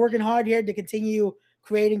 You guys are working hard here to continue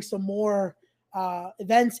creating some more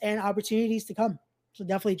events and opportunities to come. So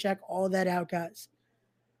definitely check all that out, guys.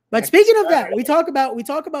 But speaking of that, we talk about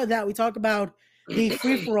the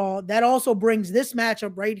free-for-all. That also brings this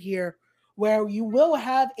matchup right here, where you will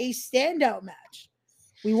have a standout match.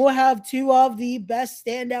 We will have two of the best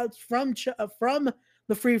standouts from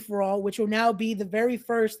the free-for-all, which will now be the very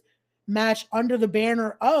first match under the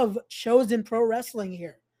banner of Chosen Pro Wrestling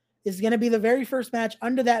here. This is going to be the very first match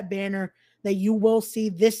under that banner that you will see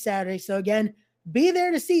this Saturday. So again, be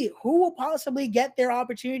there to see who will possibly get their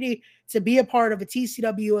opportunity to be a part of a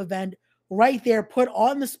TCW event right there, put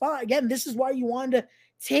on the spot. Again, this is why you wanted to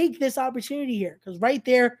take this opportunity here, because right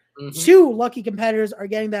there, two lucky competitors are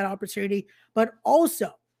getting that opportunity. But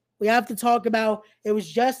also, we have to talk about, it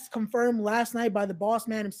was just confirmed last night by the boss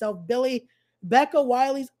man himself, Billy, Becca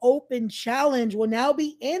Wiley's open challenge will now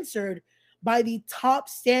be answered by the top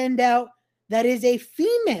standout that is a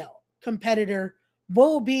female competitor,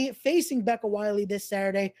 will be facing Becca Wiley this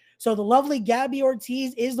Saturday. So the lovely Gabby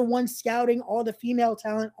Ortiz is the one scouting all the female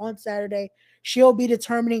talent on Saturday. She'll be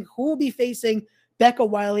determining who will be facing Becca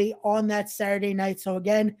Wiley on that Saturday night. So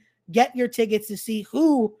again, get your tickets to see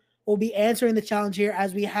who will be answering the challenge here,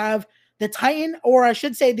 as we have the Titan, or I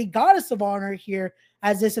should say the Goddess of Honor here,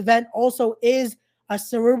 as this event also is a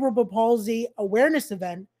cerebral palsy awareness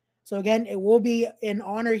event. So again, it will be in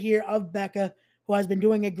honor here of Becca, who has been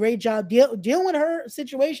doing a great job dealing with her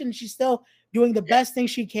situation. She's still doing the best thing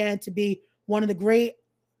she can to be one of the great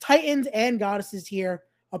Titans and goddesses here,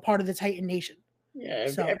 a part of the Titan Nation. Yeah,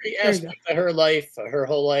 So, every aspect of her life, her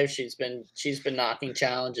whole life, she's been knocking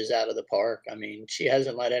challenges out of the park. I mean, she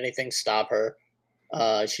hasn't let anything stop her.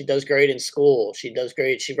 She does great in school. She does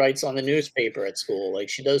great. She writes on the newspaper at school. Like,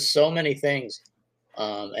 she does so many things.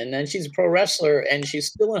 And then she's a pro wrestler, and she's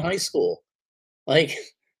still in high school. Like,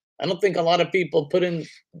 I don't think a lot of people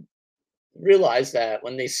realize that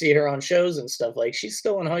when they see her on shows and stuff. Like, she's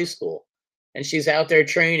still in high school, and she's out there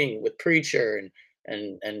training with Preacher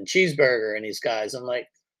and Cheeseburger and these guys. I'm like,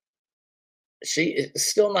 she is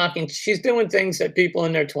still knocking. She's doing things that people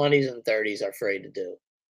in their 20s and 30s are afraid to do.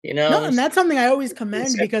 You no, know, and that's something I always she's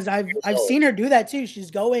commend, 70 because I've years I've old. seen her do that too. She's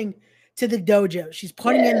going to the dojo. She's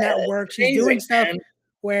putting in Yeah, that it's work. She's amazing, doing stuff man.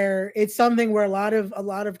 where it's something where a lot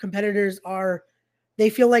of competitors are, they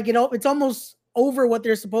feel like it's almost over what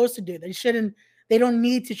they're supposed to do. They don't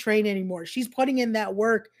need to train anymore. She's putting in that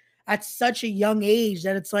work at such a young age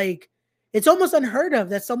that it's like it's almost unheard of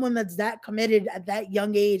that someone that's that committed at that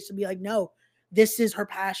young age to be like, no, this is her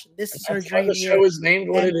passion. This is her That's why dream the here. show is named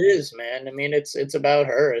what And it is, man. I mean, it's about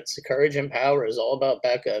her. It's courage and power is all about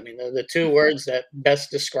Becca. I mean, the two words that best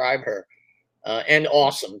describe her, and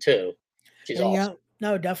awesome too. She's yeah, awesome.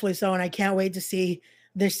 no, definitely so. And I can't wait to see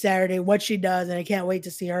this Saturday what she does. And I can't wait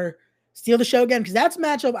to see her steal the show again, because that's a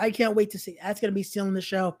matchup I can't wait to see. That's going to be stealing the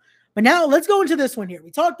show. But now let's go into this one here.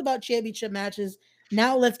 We talked about championship matches.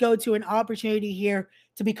 Now let's go to an opportunity here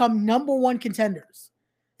to become number one contenders.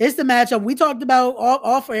 It's the matchup we talked about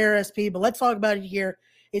off air, SP, but let's talk about it here.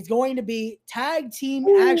 It's going to be tag team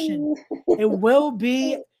action. It will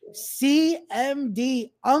be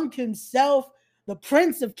CMD, Unk himself, the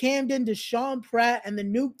Prince of Camden, Deshaun Pratt, and the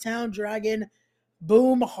Nuketown Dragon,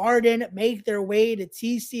 Boom Harden, make their way to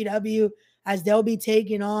TCW, as they'll be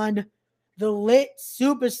taking on the lit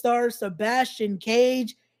superstar Sebastian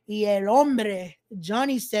Cage, y el hombre,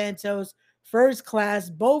 Johnny Santos, First Class.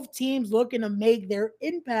 Both teams looking to make their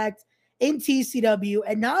impact in TCW.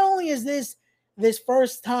 And not only is this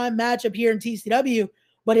first time matchup here in TCW,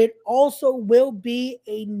 but it also will be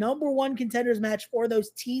a number one contenders match for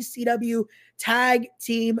those TCW tag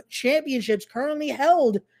team championships, currently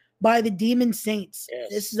held by the Demon Saints. Yes.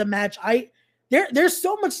 This is a match there's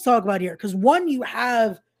so much to talk about here, because one, you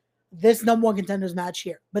have this number one contenders match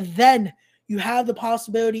here, but then you have the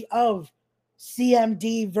possibility of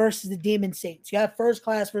CMD versus the Demon Saints. You have First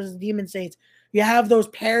Class versus the Demon Saints. You have those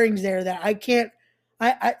pairings there that I can't.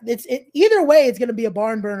 Either way, it's going to be a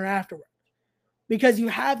barn burner afterward, because you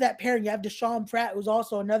have that pairing. You have Deshaun Pratt, who's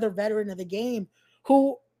also another veteran of the game,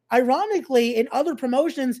 who, ironically, in other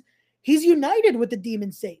promotions, he's united with the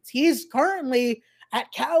Demon Saints. He is currently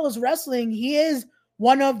at Callis Wrestling. He is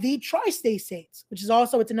one of the Tri-State Saints, which is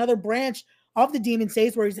also, it's another branch of the Demon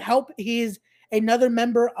Saints, where he's another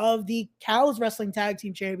member of the Callis Wrestling Tag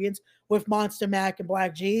Team Champions with Monster Mac and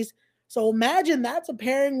Black G's. So imagine that's a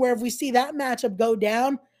pairing where if we see that matchup go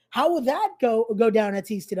down, how will that go down at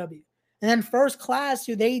TCW? And then First Class,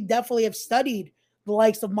 who they definitely have studied the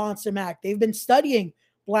likes of Monster Mac. They've been studying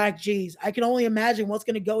Black G's. I can only imagine what's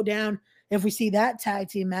going to go down if we see that tag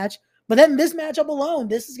team match. But then this matchup alone,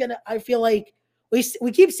 this is going to, I feel like,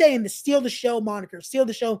 we keep saying the steal the show moniker, steal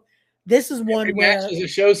the show. This is one Every where match is a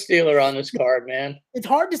show stealer on this card, man. it's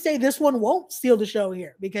hard to say this one won't steal the show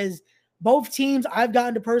here, because both teams I've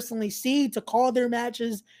gotten to personally see, to call their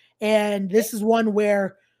matches, and this is one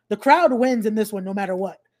where the crowd wins in this one no matter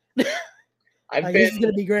what. This is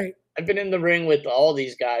going to be great. I've been in the ring with all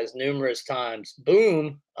these guys numerous times.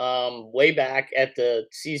 Boom, way back at the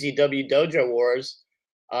CZW Dojo Wars,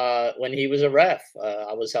 when he was a ref.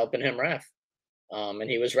 I was helping him ref, and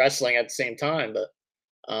he was wrestling at the same time. But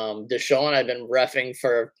Deshaun, I've been reffing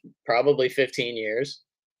for probably 15 years.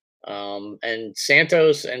 And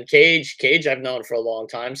Santos and Cage, I've known for a long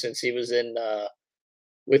time, since he was in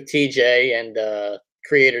with TJ and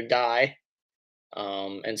Creator Die.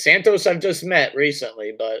 And Santos I've just met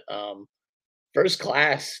recently, but First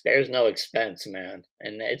Class, there's no expense, man.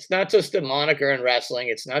 And it's not just a moniker in wrestling.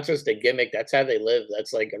 It's not just a gimmick. That's how they live.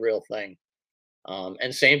 That's like a real thing.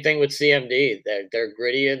 And same thing with CMD. They're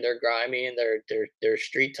gritty and they're grimy and they're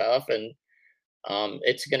street tough, and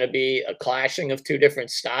It's going to be a clashing of two different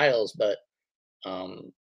styles, but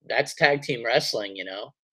that's tag team wrestling, you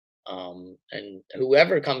know. And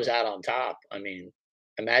whoever comes out on top, I mean,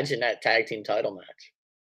 imagine that tag team title match.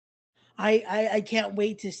 I can't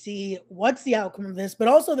wait to see what's the outcome of this, but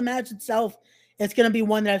also the match itself. It's going to be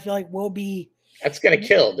one that I feel like will be That's going to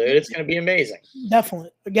kill, dude. It's going to be amazing. definitely.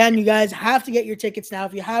 Again, you guys have to get your tickets now.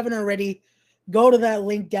 If you haven't already, go to that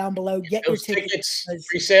link down below. Get your tickets.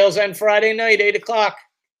 Pre-sales end Friday night, 8 o'clock.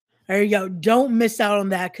 There you go. Don't miss out on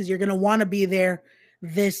that because you're going to want to be there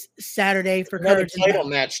this Saturday for another Courage title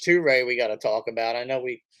match too, Ray. We got to talk about. I know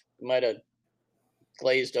we might have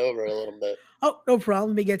glazed over a little bit. Oh, no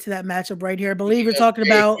problem. Let me get to that matchup right here. I believe you're talking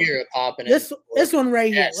about this one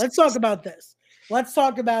right here. Let's talk about this. Let's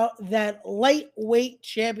talk about that lightweight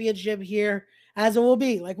championship here, as it will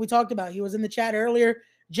be. Like we talked about, he was in the chat earlier.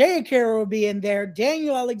 Jay Akira will be in there.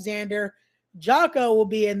 Daniel Alexander, Jocko will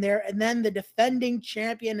be in there, and then the defending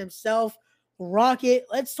champion himself, Rocket.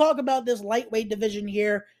 Let's talk about this lightweight division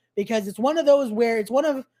here because it's one of those where it's one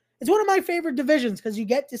of my favorite divisions because you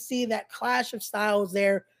get to see that clash of styles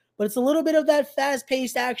there. But it's a little bit of that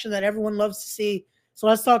fast-paced action that everyone loves to see. So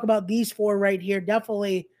let's talk about these four right here.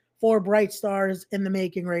 Definitely 4 bright stars in the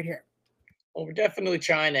making right here. Well, we're definitely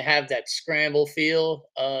trying to have that scramble feel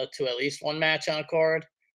to at least one match on a card.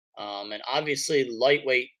 And obviously,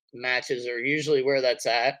 lightweight matches are usually where that's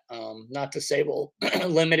at. Not to say we'll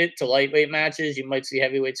limit it to lightweight matches. You might see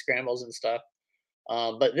heavyweight scrambles and stuff.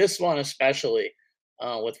 But this one especially,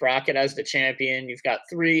 with Rocket as the champion, you've got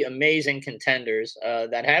 3 amazing contenders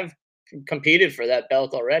that have competed for that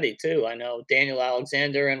belt already too. I know Daniel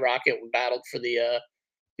Alexander and Rocket battled for the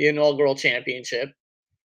inaugural championship,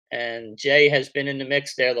 and Jay has been in the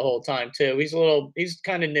mix there the whole time too. He's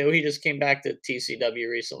kind of new. He just came back to TCW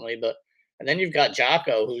recently, and then you've got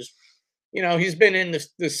Jocko, who's he's been in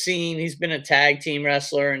the scene. He's been a tag team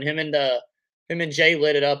wrestler, and him and Jay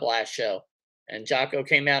lit it up last show. And Jocko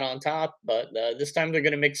came out on top, but this time they're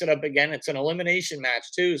going to mix it up again. It's an elimination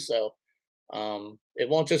match too, so it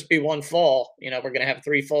won't just be one fall. We're going to have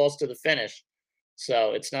 3 falls to the finish.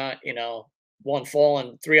 So it's not, one fall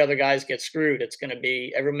and 3 other guys get screwed. It's going to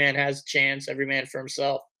be every man has a chance, every man for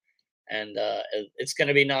himself. And it's going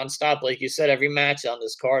to be nonstop. Like you said, every match on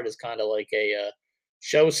this card is kind of like a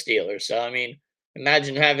show stealer. So, I mean,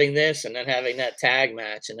 imagine having this and then having that tag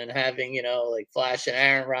match and then having, like Flash and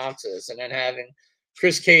Aaron Roxas and then having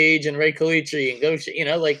Chris Cage and Ray Kalitri and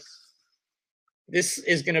Gosha, like this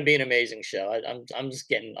is going to be an amazing show.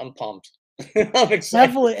 I'm pumped. I'm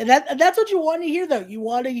excited. Definitely. And that's what you want to hear though. You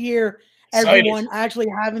want to hear everyone actually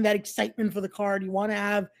having that excitement for the card. You want to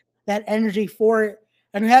have that energy for it.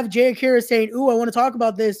 And have Jay Akira saying, "Ooh, I want to talk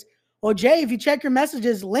about this." Well, Jay, if you check your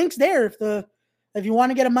messages, links there. If you want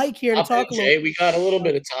to get a mic here to talk a little, Jay, we got a little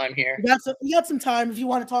bit of time here. We got some time if you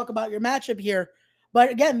want to talk about your matchup here. But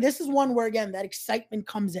again, this is one where that excitement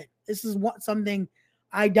comes in. This is something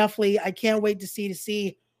I can't wait to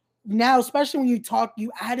see now, especially when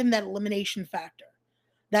you add in that elimination factor.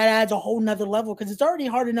 That adds a whole nother level because it's already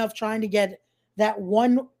hard enough trying to get that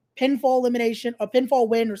one pinfall elimination, a pinfall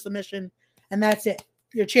win or submission, and that's it.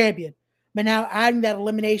 You're champion. But now adding that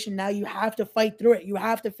elimination, now you have to fight through it. You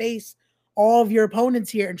have to face all of your opponents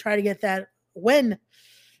here and try to get that win.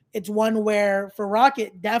 It's one where for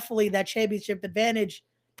Rocket, definitely that championship advantage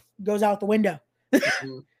goes out the window.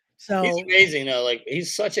 So he's amazing though. Like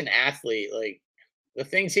he's such an athlete. Like the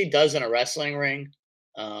things he does in a wrestling ring.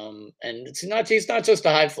 And he's not just a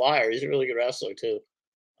high flyer. He's a really good wrestler too.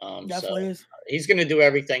 Definitely is. He's going to do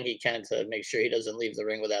everything he can to make sure he doesn't leave the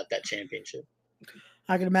ring without that championship.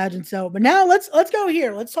 I can imagine so. But now let's go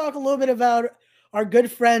here. Let's talk a little bit about our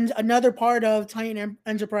good friends, another part of Titan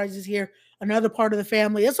Enterprises here, another part of the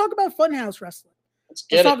family. Let's talk about Funhouse Wrestling. Let's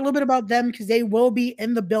talk a little bit about them because they will be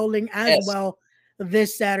in the building as well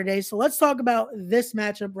this Saturday. So let's talk about this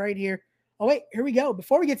matchup right here. Oh, wait, here we go.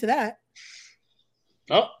 Before we get to that,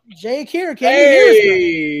 Jay Akira, can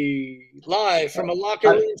you hear us? Live from a locker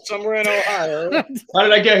room somewhere in Ohio. How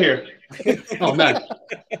did I get here? Oh, man.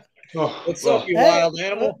 What's up, you wild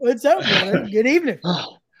animal? What's up, brother? Good evening.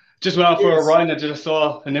 Just went out for a run and just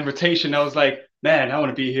saw an invitation. I was like, man, I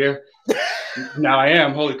want to be here. Now I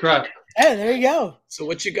am. Holy crap. Hey, there you go. So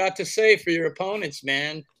what you got to say for your opponents,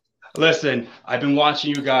 man? Listen, I've been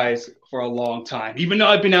watching you guys for a long time. Even though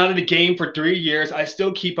I've been out of the game for 3 years, I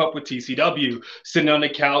still keep up with TCW. Sitting on the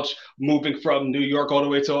couch, moving from New York all the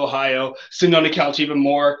way to Ohio, sitting on the couch even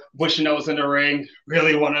more, wishing I was in the ring,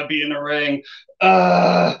 really want to be in the ring.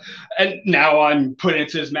 And now I'm put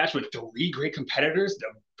into this match with 3 great competitors. The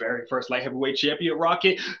very first light heavyweight champion,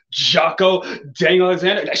 Rocket, Jocko, Daniel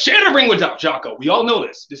Alexander. I share the ring without Jocko. We all know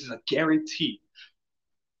this. This is a guarantee.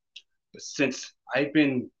 But since I've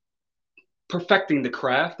been perfecting the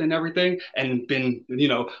craft and everything and been,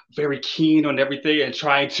 very keen on everything and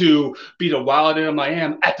trying to be the wilder I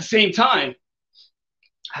am at the same time,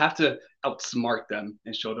 I have to outsmart them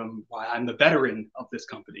and show them why I'm the veteran of this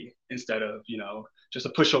company instead of, just a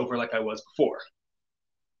pushover like I was before.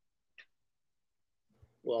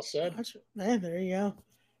 Well said. Man, there you go.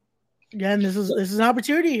 Again, this is an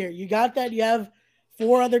opportunity here. You got that. You have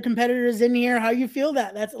 4 other competitors in here. How you feel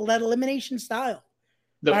that? That's that elimination style.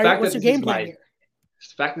 What's your game plan here?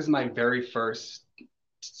 The fact this is my very first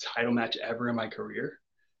title match ever in my career.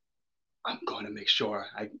 I'm going to make sure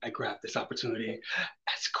I grab this opportunity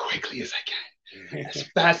as quickly as I can, as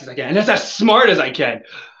fast as I can, and as smart as I can.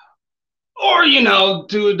 Or,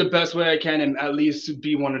 do it the best way I can and at least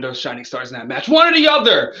be one of those shining stars in that match. One or the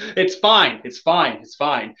other. It's fine. It's fine. It's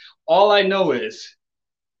fine. All I know is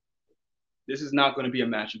this is not going to be a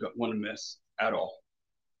match you want to miss at all.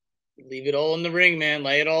 Leave it all in the ring, man.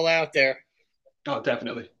 Lay it all out there. Oh,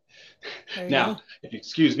 definitely. Now, if you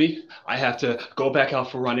excuse me, I have to go back out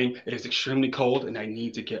for running. It is extremely cold, and I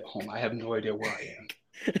need to get home. I have no idea where I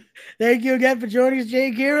am. Thank you again for joining us, Jay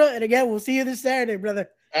Akira. And again, we'll see you this Saturday, brother.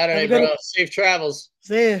 Saturday, bro. Safe travels.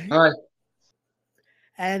 See you. All right.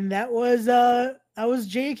 And that was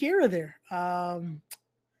Jay Akira there.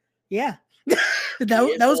 Yeah.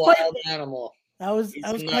 that was quite wild animal. That was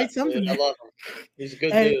quite something. I love him. He's a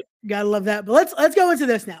good dude. Gotta love that. But let's go into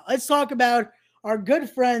this now. Let's talk about our good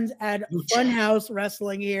friends at Funhouse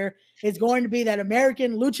Wrestling here. It's going to be that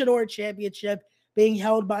American Luchador Championship being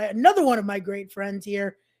held by another one of my great friends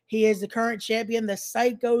here. He is the current champion, the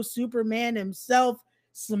Psycho Superman himself,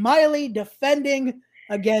 Smiley, defending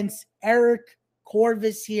against Eric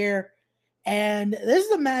Corvus here. And this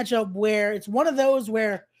is a matchup where it's one of those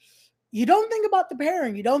where you don't think about the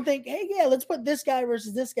pairing. You don't think, hey, yeah, let's put this guy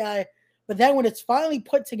versus this guy. But then when it's finally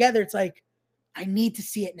put together, it's like, I need to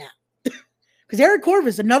see it now. Because Eric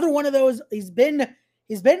Corvus, another one of those, he's been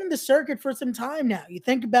in the circuit for some time now. You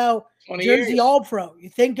think about Jersey All-Pro. You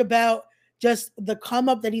think about just the come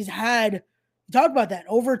up that he's had. Talk about that.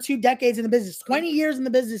 Over 2 decades in the business, 20 years in the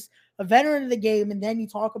business, a veteran of the game. And then you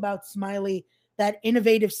talk about Smiley, that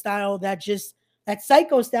innovative style, that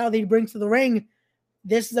psycho style that he brings to the ring.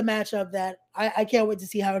 This is a matchup that I can't wait to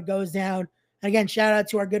see how it goes down. And again, shout out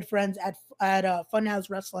to our good friends at Funhouse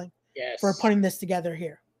Wrestling for putting this together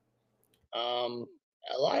here.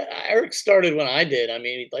 Eric started when I did. I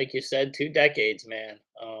mean, like you said, 2 decades, man.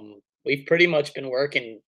 We've pretty much been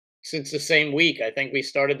working since the same week. I think we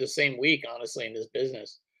started the same week, honestly, in this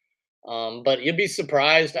business. But you'd be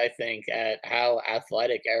surprised, I think, at how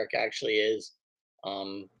athletic Eric actually is.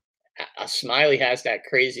 Smiley has that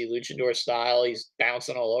crazy luchador style. He's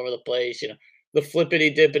bouncing all over the place, the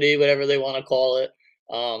flippity dippity, whatever they want to call it.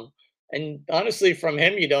 And honestly, from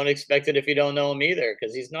him, you don't expect it if you don't know him either,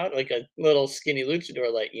 because he's not like a little skinny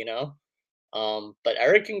luchador, but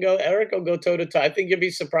Eric will go toe to toe. I think you'll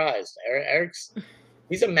be surprised.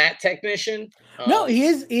 He's a mat technician. No, he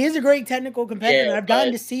is a great technical competitor. Yeah, I've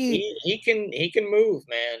gotten to see he can move,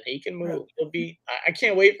 man. He can move. Right. I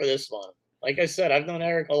can't wait for this one. Like I said, I've known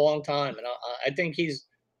Eric a long time, and I think he's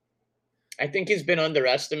been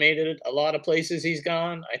underestimated a lot of places he's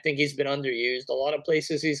gone. I think he's been underused a lot of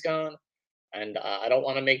places he's gone, and I don't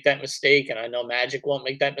want to make that mistake. And I know Magic won't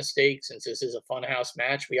make that mistake since this is a Funhouse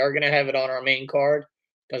match. We are going to have it on our main card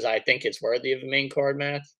because I think it's worthy of a main card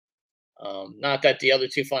match. Not that the other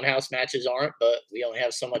 2 Funhouse matches aren't, but we only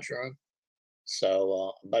have so much room.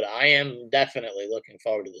 So, but I am definitely looking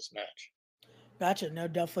forward to this match. Gotcha. No,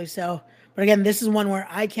 definitely so. But again, this is one where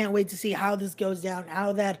I can't wait to see how this goes down,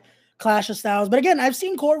 how that clash of styles. But again, I've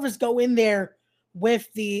seen Corvus go in there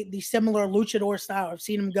with the similar luchador style. I've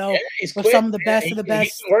seen him go with quick, some of the best of the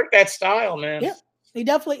best. He can work that style, man. Yeah,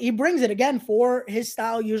 he brings it again for his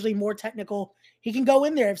style, usually more technical. He can go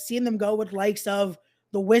in there. I've seen them go with likes of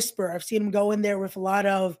the Whisper. I've seen him go in there with a lot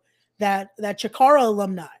of that Chikara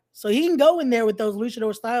alumni. So he can go in there with those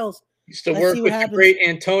luchador styles. Used to work with the great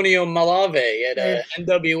Antonio Malave at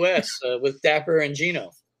NWS with Dapper and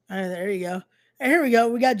Gino. All right, there you go. Here we go.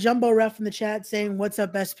 We got Jumbo Ref in the chat saying, "What's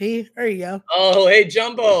up, SP?" There you go. Oh, hey,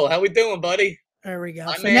 Jumbo. How we doing, buddy? There we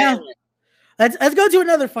go. So now let's go to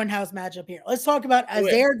another Funhouse matchup here. Let's talk about as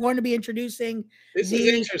they're going to be introducing. This is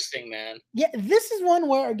interesting, man. Yeah, this is one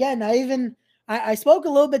where, again, I spoke a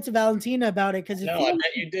little bit to Valentina about it because I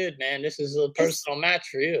bet you did, man. This is a personal match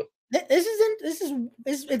for you.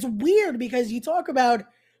 It's weird because you talk about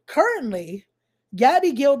currently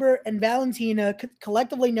Gabby Gilbert and Valentina,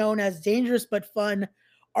 collectively known as Dangerous But Fun,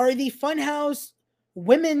 are the Funhouse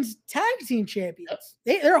Women's Tag Team Champions.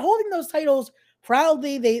 They're holding those titles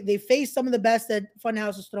proudly. They faced some of the best that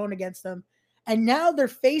Funhouse has thrown against them. And now they're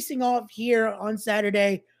facing off here on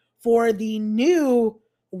Saturday for the new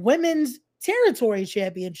women's territory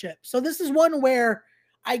championship. So this is one where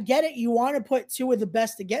I get it. You want to put two of the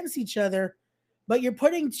best against each other, but you're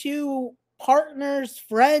putting two partners,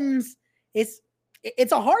 friends.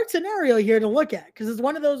 It's a hard scenario here to look at because it's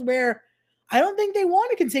one of those where I don't think they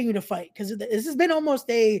want to continue to fight because this has been almost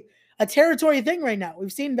a territory thing right now.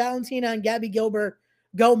 We've seen Valentina and Gabby Gilbert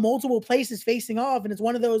go multiple places facing off, and it's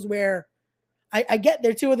one of those where I get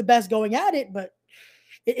they're two of the best going at it, but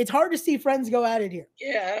it's hard to see friends go at it here.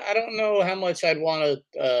 Yeah, I don't know how much I'd want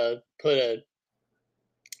to put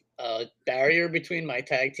a barrier between my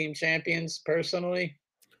tag team champions personally.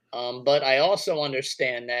 But I also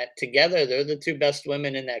understand that together they're the two best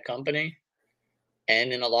women in that company.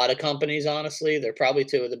 And in a lot of companies, honestly, they're probably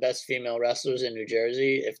two of the best female wrestlers in New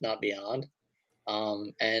Jersey, if not beyond.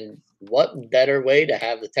 And what better way to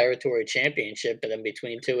have the territory championship than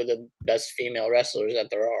between two of the best female wrestlers that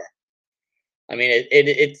there are? I mean,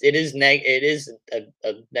 it is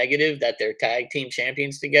a negative that they're tag team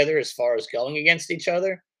champions together as far as going against each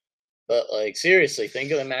other. But like seriously,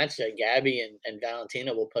 think of the match that Gabby and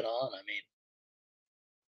Valentina will put on. I mean,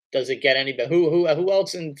 does it get any better? Who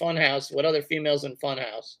else in Funhouse? What other females in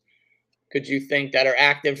Funhouse could you think that are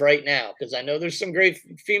active right now? Because I know there's some great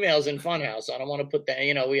females in Funhouse. I don't want to put that.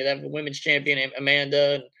 You know, we have a women's champion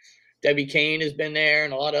Amanda and Debbie Kane has been there,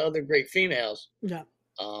 and a lot of other great females. Yeah.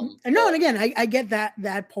 And no, and again, I get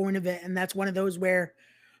that point of it, and that's one of those where,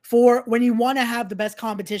 for when you want to have the best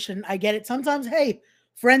competition, I get it. Sometimes, hey,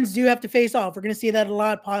 friends do have to face off. We're going to see that a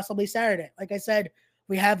lot, possibly Saturday. Like I said,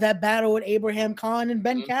 we have that battle with Abraham Khan and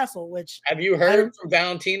Ben Castle. Which have you heard from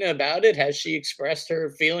Valentina about it? Has she expressed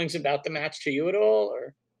her feelings about the match to you at all?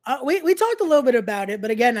 Or we talked a little bit about it,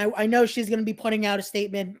 but again, I know she's going to be putting out a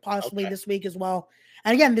statement possibly this week as well.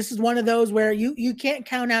 And again, this is one of those where you can't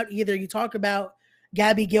count out either. You talk about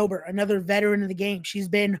Gabby Gilbert, another veteran of the game. She's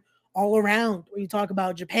been all around. When you talk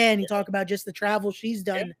about Japan, you talk about just the travel she's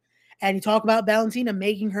done, and you talk about Valentina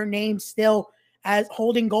making her name still as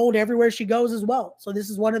holding gold everywhere she goes as well. So this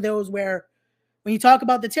is one of those where when you talk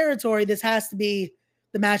about the territory, this has to be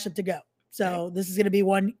the matchup to go. So this is going to be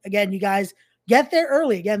one, again, you guys get there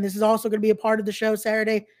early. Again, this is also going to be a part of the show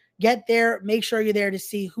Saturday. Get there. Make sure you're there to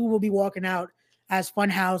see who will be walking out as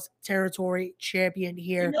Funhouse territory champion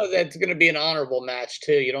here. You know that's going to be an honorable match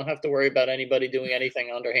too. You don't have to worry about anybody doing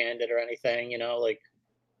anything underhanded or anything. You know, like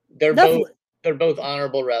they're both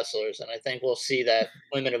honorable wrestlers, and I think we'll see that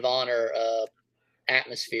Women of Honor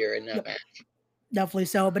atmosphere in that match. Definitely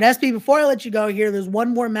so. But SP, before I let you go here, there's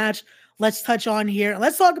one more match let's touch on here.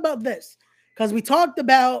 Let's talk about this because we talked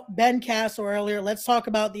about Ben Castle earlier. Let's talk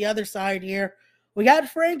about the other side here. We got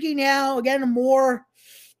Frankie now. Again, a more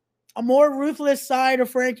ruthless side of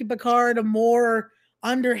Frankie Picard, a more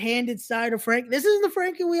underhanded side of Frank. This isn't the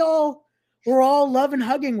Frankie we're all loving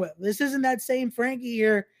hugging with. This isn't that same Frankie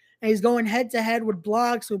here. And he's going head to head with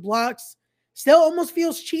Blocks, who Blocks still almost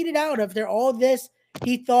feels cheated out after all this.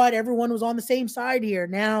 He thought everyone was on the same side here.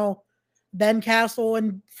 Now Ben Castle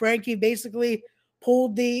and Frankie basically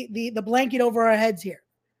pulled the blanket over our heads here.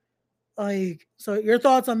 Like, so your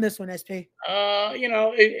thoughts on this one, SP? You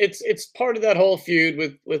know, it's part of that whole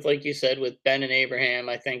feud with like you said, with Ben and Abraham.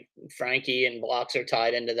 I think Frankie and Blocks are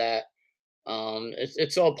tied into that.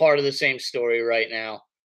 It's all part of the same story right now.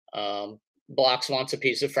 Blocks wants a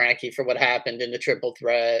piece of Frankie for what happened in the triple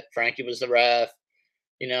threat. Frankie was the ref.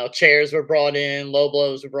 You know, chairs were brought in, low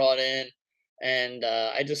blows were brought in. And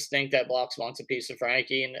I just think that Blocks wants a piece of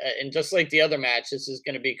Frankie. And just like the other match, this is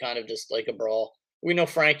going to be kind of just like a brawl. We know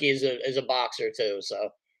Frankie is a boxer too. So,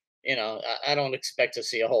 you know, I don't expect to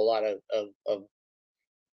see a whole lot of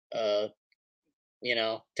you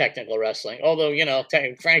know, technical wrestling. Although, you know,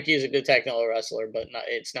 Frankie is a good technical wrestler, but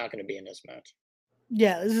it's not going to be in this match.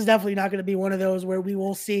 Yeah, this is definitely not going to be one of those where we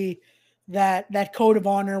will see that code of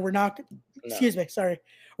honor. We're not, excuse me, sorry.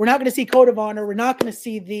 We're not going to see code of honor. We're not going to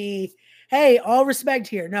see the, hey, all respect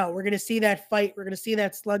here. No, we're going to see that fight. We're going to see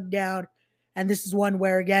that slug down. And this is one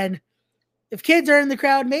where, again, if kids are in the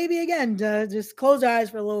crowd, maybe again, just close their eyes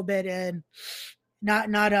for a little bit and not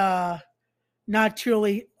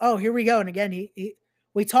truly. Oh, here we go. And again,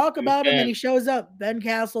 we talk about him and he shows up. Ben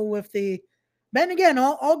Castle with Ben again.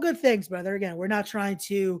 All good things, brother. Again, we're not trying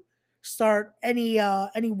to start any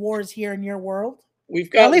wars here in your world.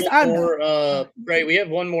 We've got at least right. We have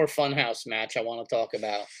one more Funhouse match I want to talk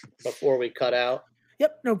about before we cut out.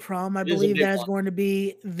 Yep, no problem. I believe that is going to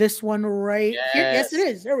be this one right here. Yes, it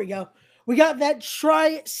is. There we go. We got that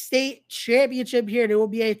Tri-State Championship here. There will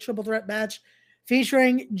be a triple threat match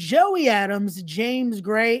featuring Joey Adams, James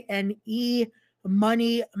Gray, and E.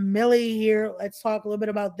 Money Millie here. Let's talk a little bit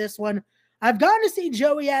about this one. I've gotten to see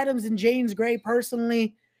Joey Adams and James Gray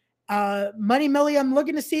personally. Money Millie, I'm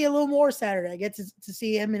looking to see a little more Saturday. I get to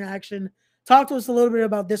see him in action. Talk to us a little bit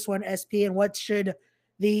about this one, SP, and what should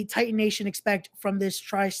the Titan Nation expect from this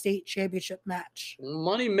Tri-State Championship match?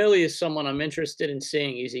 Money Millie is someone I'm interested in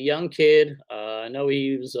seeing. He's a young kid. I know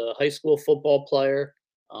he was a high school football player.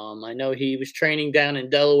 I know he was training down in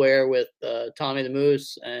Delaware with Tommy the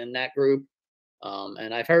Moose and that group.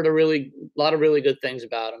 And I've heard a lot of really good things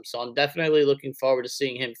about him. So I'm definitely looking forward to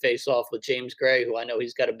seeing him face off with James Gray, who I know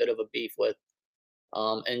he's got a bit of a beef with.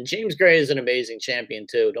 And James Gray is an amazing champion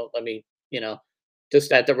too. Don't let me, just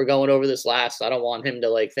that we're going over this last. I don't want him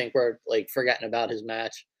to think we're forgetting about his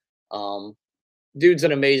match. Dude's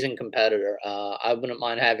an amazing competitor. I wouldn't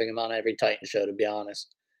mind having him on every Titan show, to be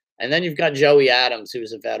honest. And then you've got Joey Adams,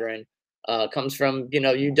 who's a veteran. Comes from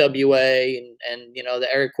UWA and the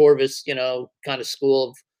Eric Corvus kind of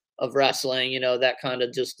school of wrestling, that kind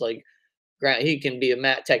of just ground. He can be a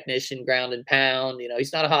mat technician, ground and pound.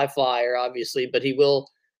 He's not a high flyer, obviously, but he will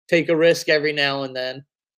take a risk every now and then.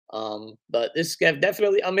 But this guy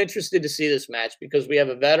definitely, I'm interested to see this match because we have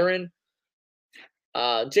a veteran.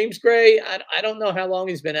 James Gray, I don't know how long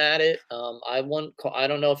he's been at it. I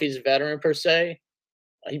don't know if he's a veteran per se.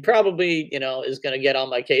 He probably, is going to get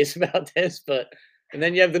on my case about this, and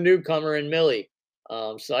then you have the newcomer in Millie.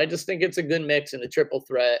 So I just think it's a good mix and a triple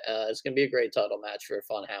threat. It's going to be a great title match for a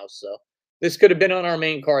fun house. So this could have been on our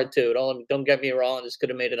main card too. Don't get me wrong. This could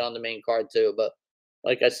have made it on the main card too. But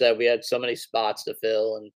like I said, we had so many spots to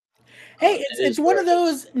fill. And hey, it's one of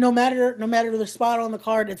those. No matter the spot on the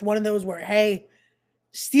card, it's one of those where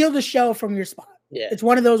steal the show from your spot. Yeah, it's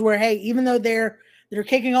one of those where even though they're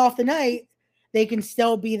kicking off the night, they can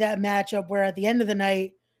still be that matchup where at the end of the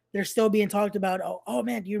night, they're still being talked about. Oh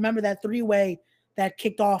man, do you remember that 3-way that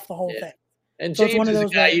kicked off the whole thing? And so James is a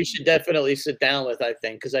guy you should definitely sit down with, I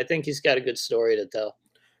think, because I think he's got a good story to tell.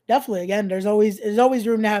 Definitely. Again, there's always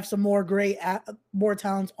room to have some more more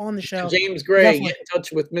talents on the show. James Gray, definitely. Get in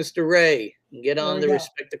touch with Mr. Ray and get on the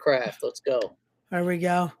Respect the Craft. Let's go. There we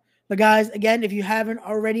go. But guys, again, if you haven't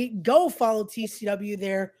already, go follow TCW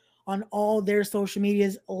there on all their social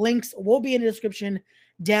medias. Links will be in the description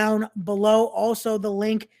down below. Also, the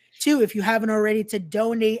link to, if you haven't already, to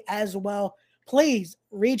donate as well. Please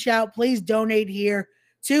reach out. Please donate here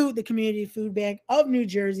to the Community Food Bank of New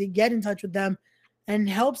Jersey. Get in touch with them and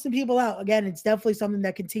help some people out. Again, it's definitely something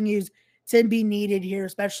that continues to be needed here,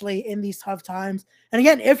 especially in these tough times. And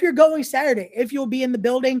again, if you're going Saturday, if you'll be in the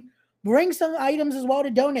building, bring some items as well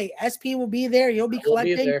to donate. SP will be there. He'll be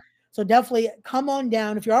collecting. So definitely come on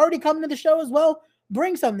down. If you're already coming to the show as well,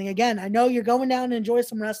 bring something. Again, I know you're going down to enjoy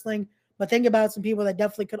some wrestling, but think about some people that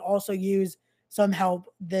definitely could also use some help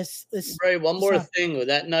this right. One more thing with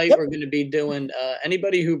that night, we're going to be doing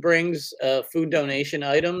anybody who brings food donation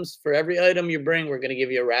items. For every item you bring, we're going to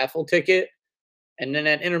give you a raffle ticket. And then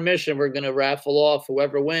at intermission, we're going to raffle off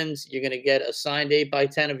whoever wins. You're going to get a signed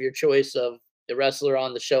 8x10 of your choice of the wrestler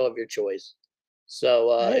on the show of your choice.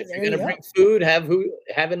 So if you're going to bring food,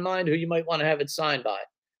 have in mind who you might want to have it signed by.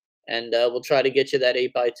 And we'll try to get you that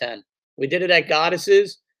 8x10. We did it at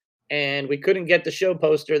Goddesses, and we couldn't get the show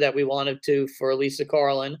poster that we wanted to for Lisa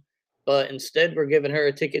Carlin. But instead, we're giving her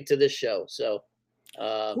a ticket to this show. So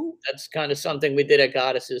that's kind of something we did at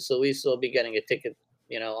Goddesses. So Lisa will be getting a ticket,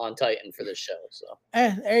 on Titan for this show. So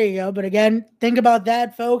there you go. But again, think about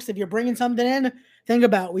that, folks. If you're bringing something in, think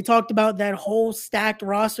about, we talked about that whole stacked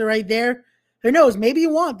roster right there. Who knows? Maybe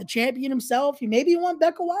you want the champion himself. Maybe you want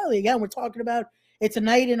Becca Wiley. Again, we're talking about it's a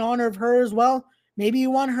night in honor of her as well. Maybe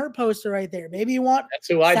you want her poster right there. Maybe you want. That's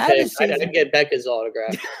who I'd pick. I'd get Becca's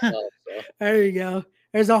autograph. Well, so. There you go.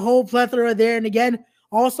 There's a whole plethora there. And again,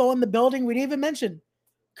 also in the building, we didn't even mention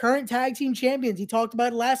current tag team champions. He talked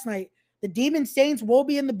about it last night. The Demon Saints will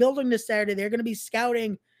be in the building this Saturday. They're going to be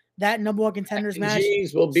scouting that number one contenders match.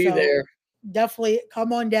 We'll be there. Definitely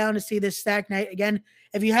come on down to see this stack night. Again,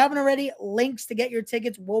 if you haven't already, links to get your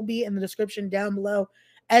tickets will be in the description down below.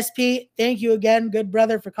 SP, thank you again, good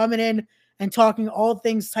brother, for coming in and talking all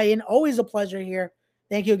things Titan. Always a pleasure here.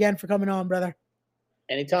 Thank you again for coming on, brother.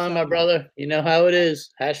 Anytime, my brother. You know how it is.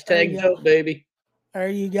 Hashtag dope, baby. There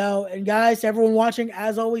you go. And guys, everyone watching,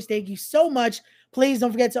 as always, thank you so much. Please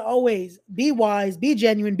don't forget to always be wise, be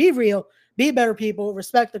genuine, be real, be better people,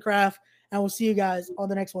 respect the craft, and we'll see you guys on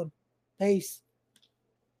the next one. Peace.